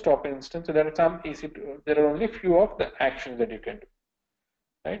you want to stop an instance? So there are some there are only few of the actions that you can do,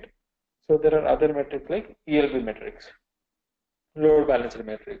 right? So there are other metrics like ELB metrics, load balancer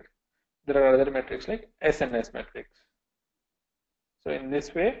metrics. There are other metrics like SNS metrics. So in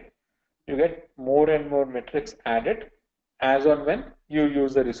this way, you get more and more metrics added as on when you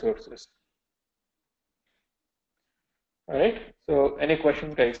use the resources. All right. So any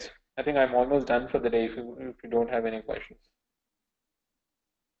questions, guys? I think I'm almost done for the day if you don't have any questions.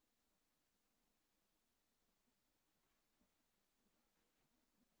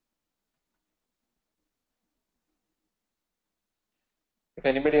 If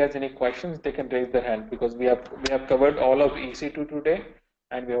anybody has any questions, they can raise their hand because we have covered all of EC2 today,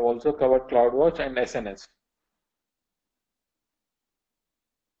 and we have also covered CloudWatch and SNS.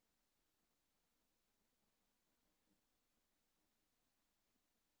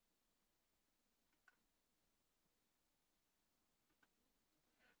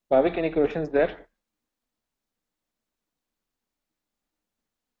 Bhavik, any questions there?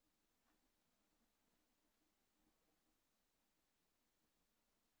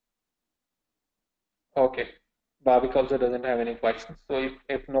 Okay. Bhavik also doesn't have any questions. So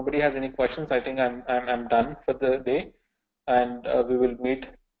if nobody has any questions, I think I'm done for the day, and we will meet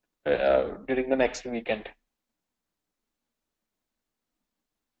during the next weekend.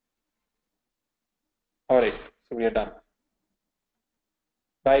 All right. So we are done.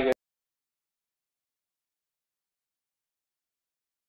 Bye, guys.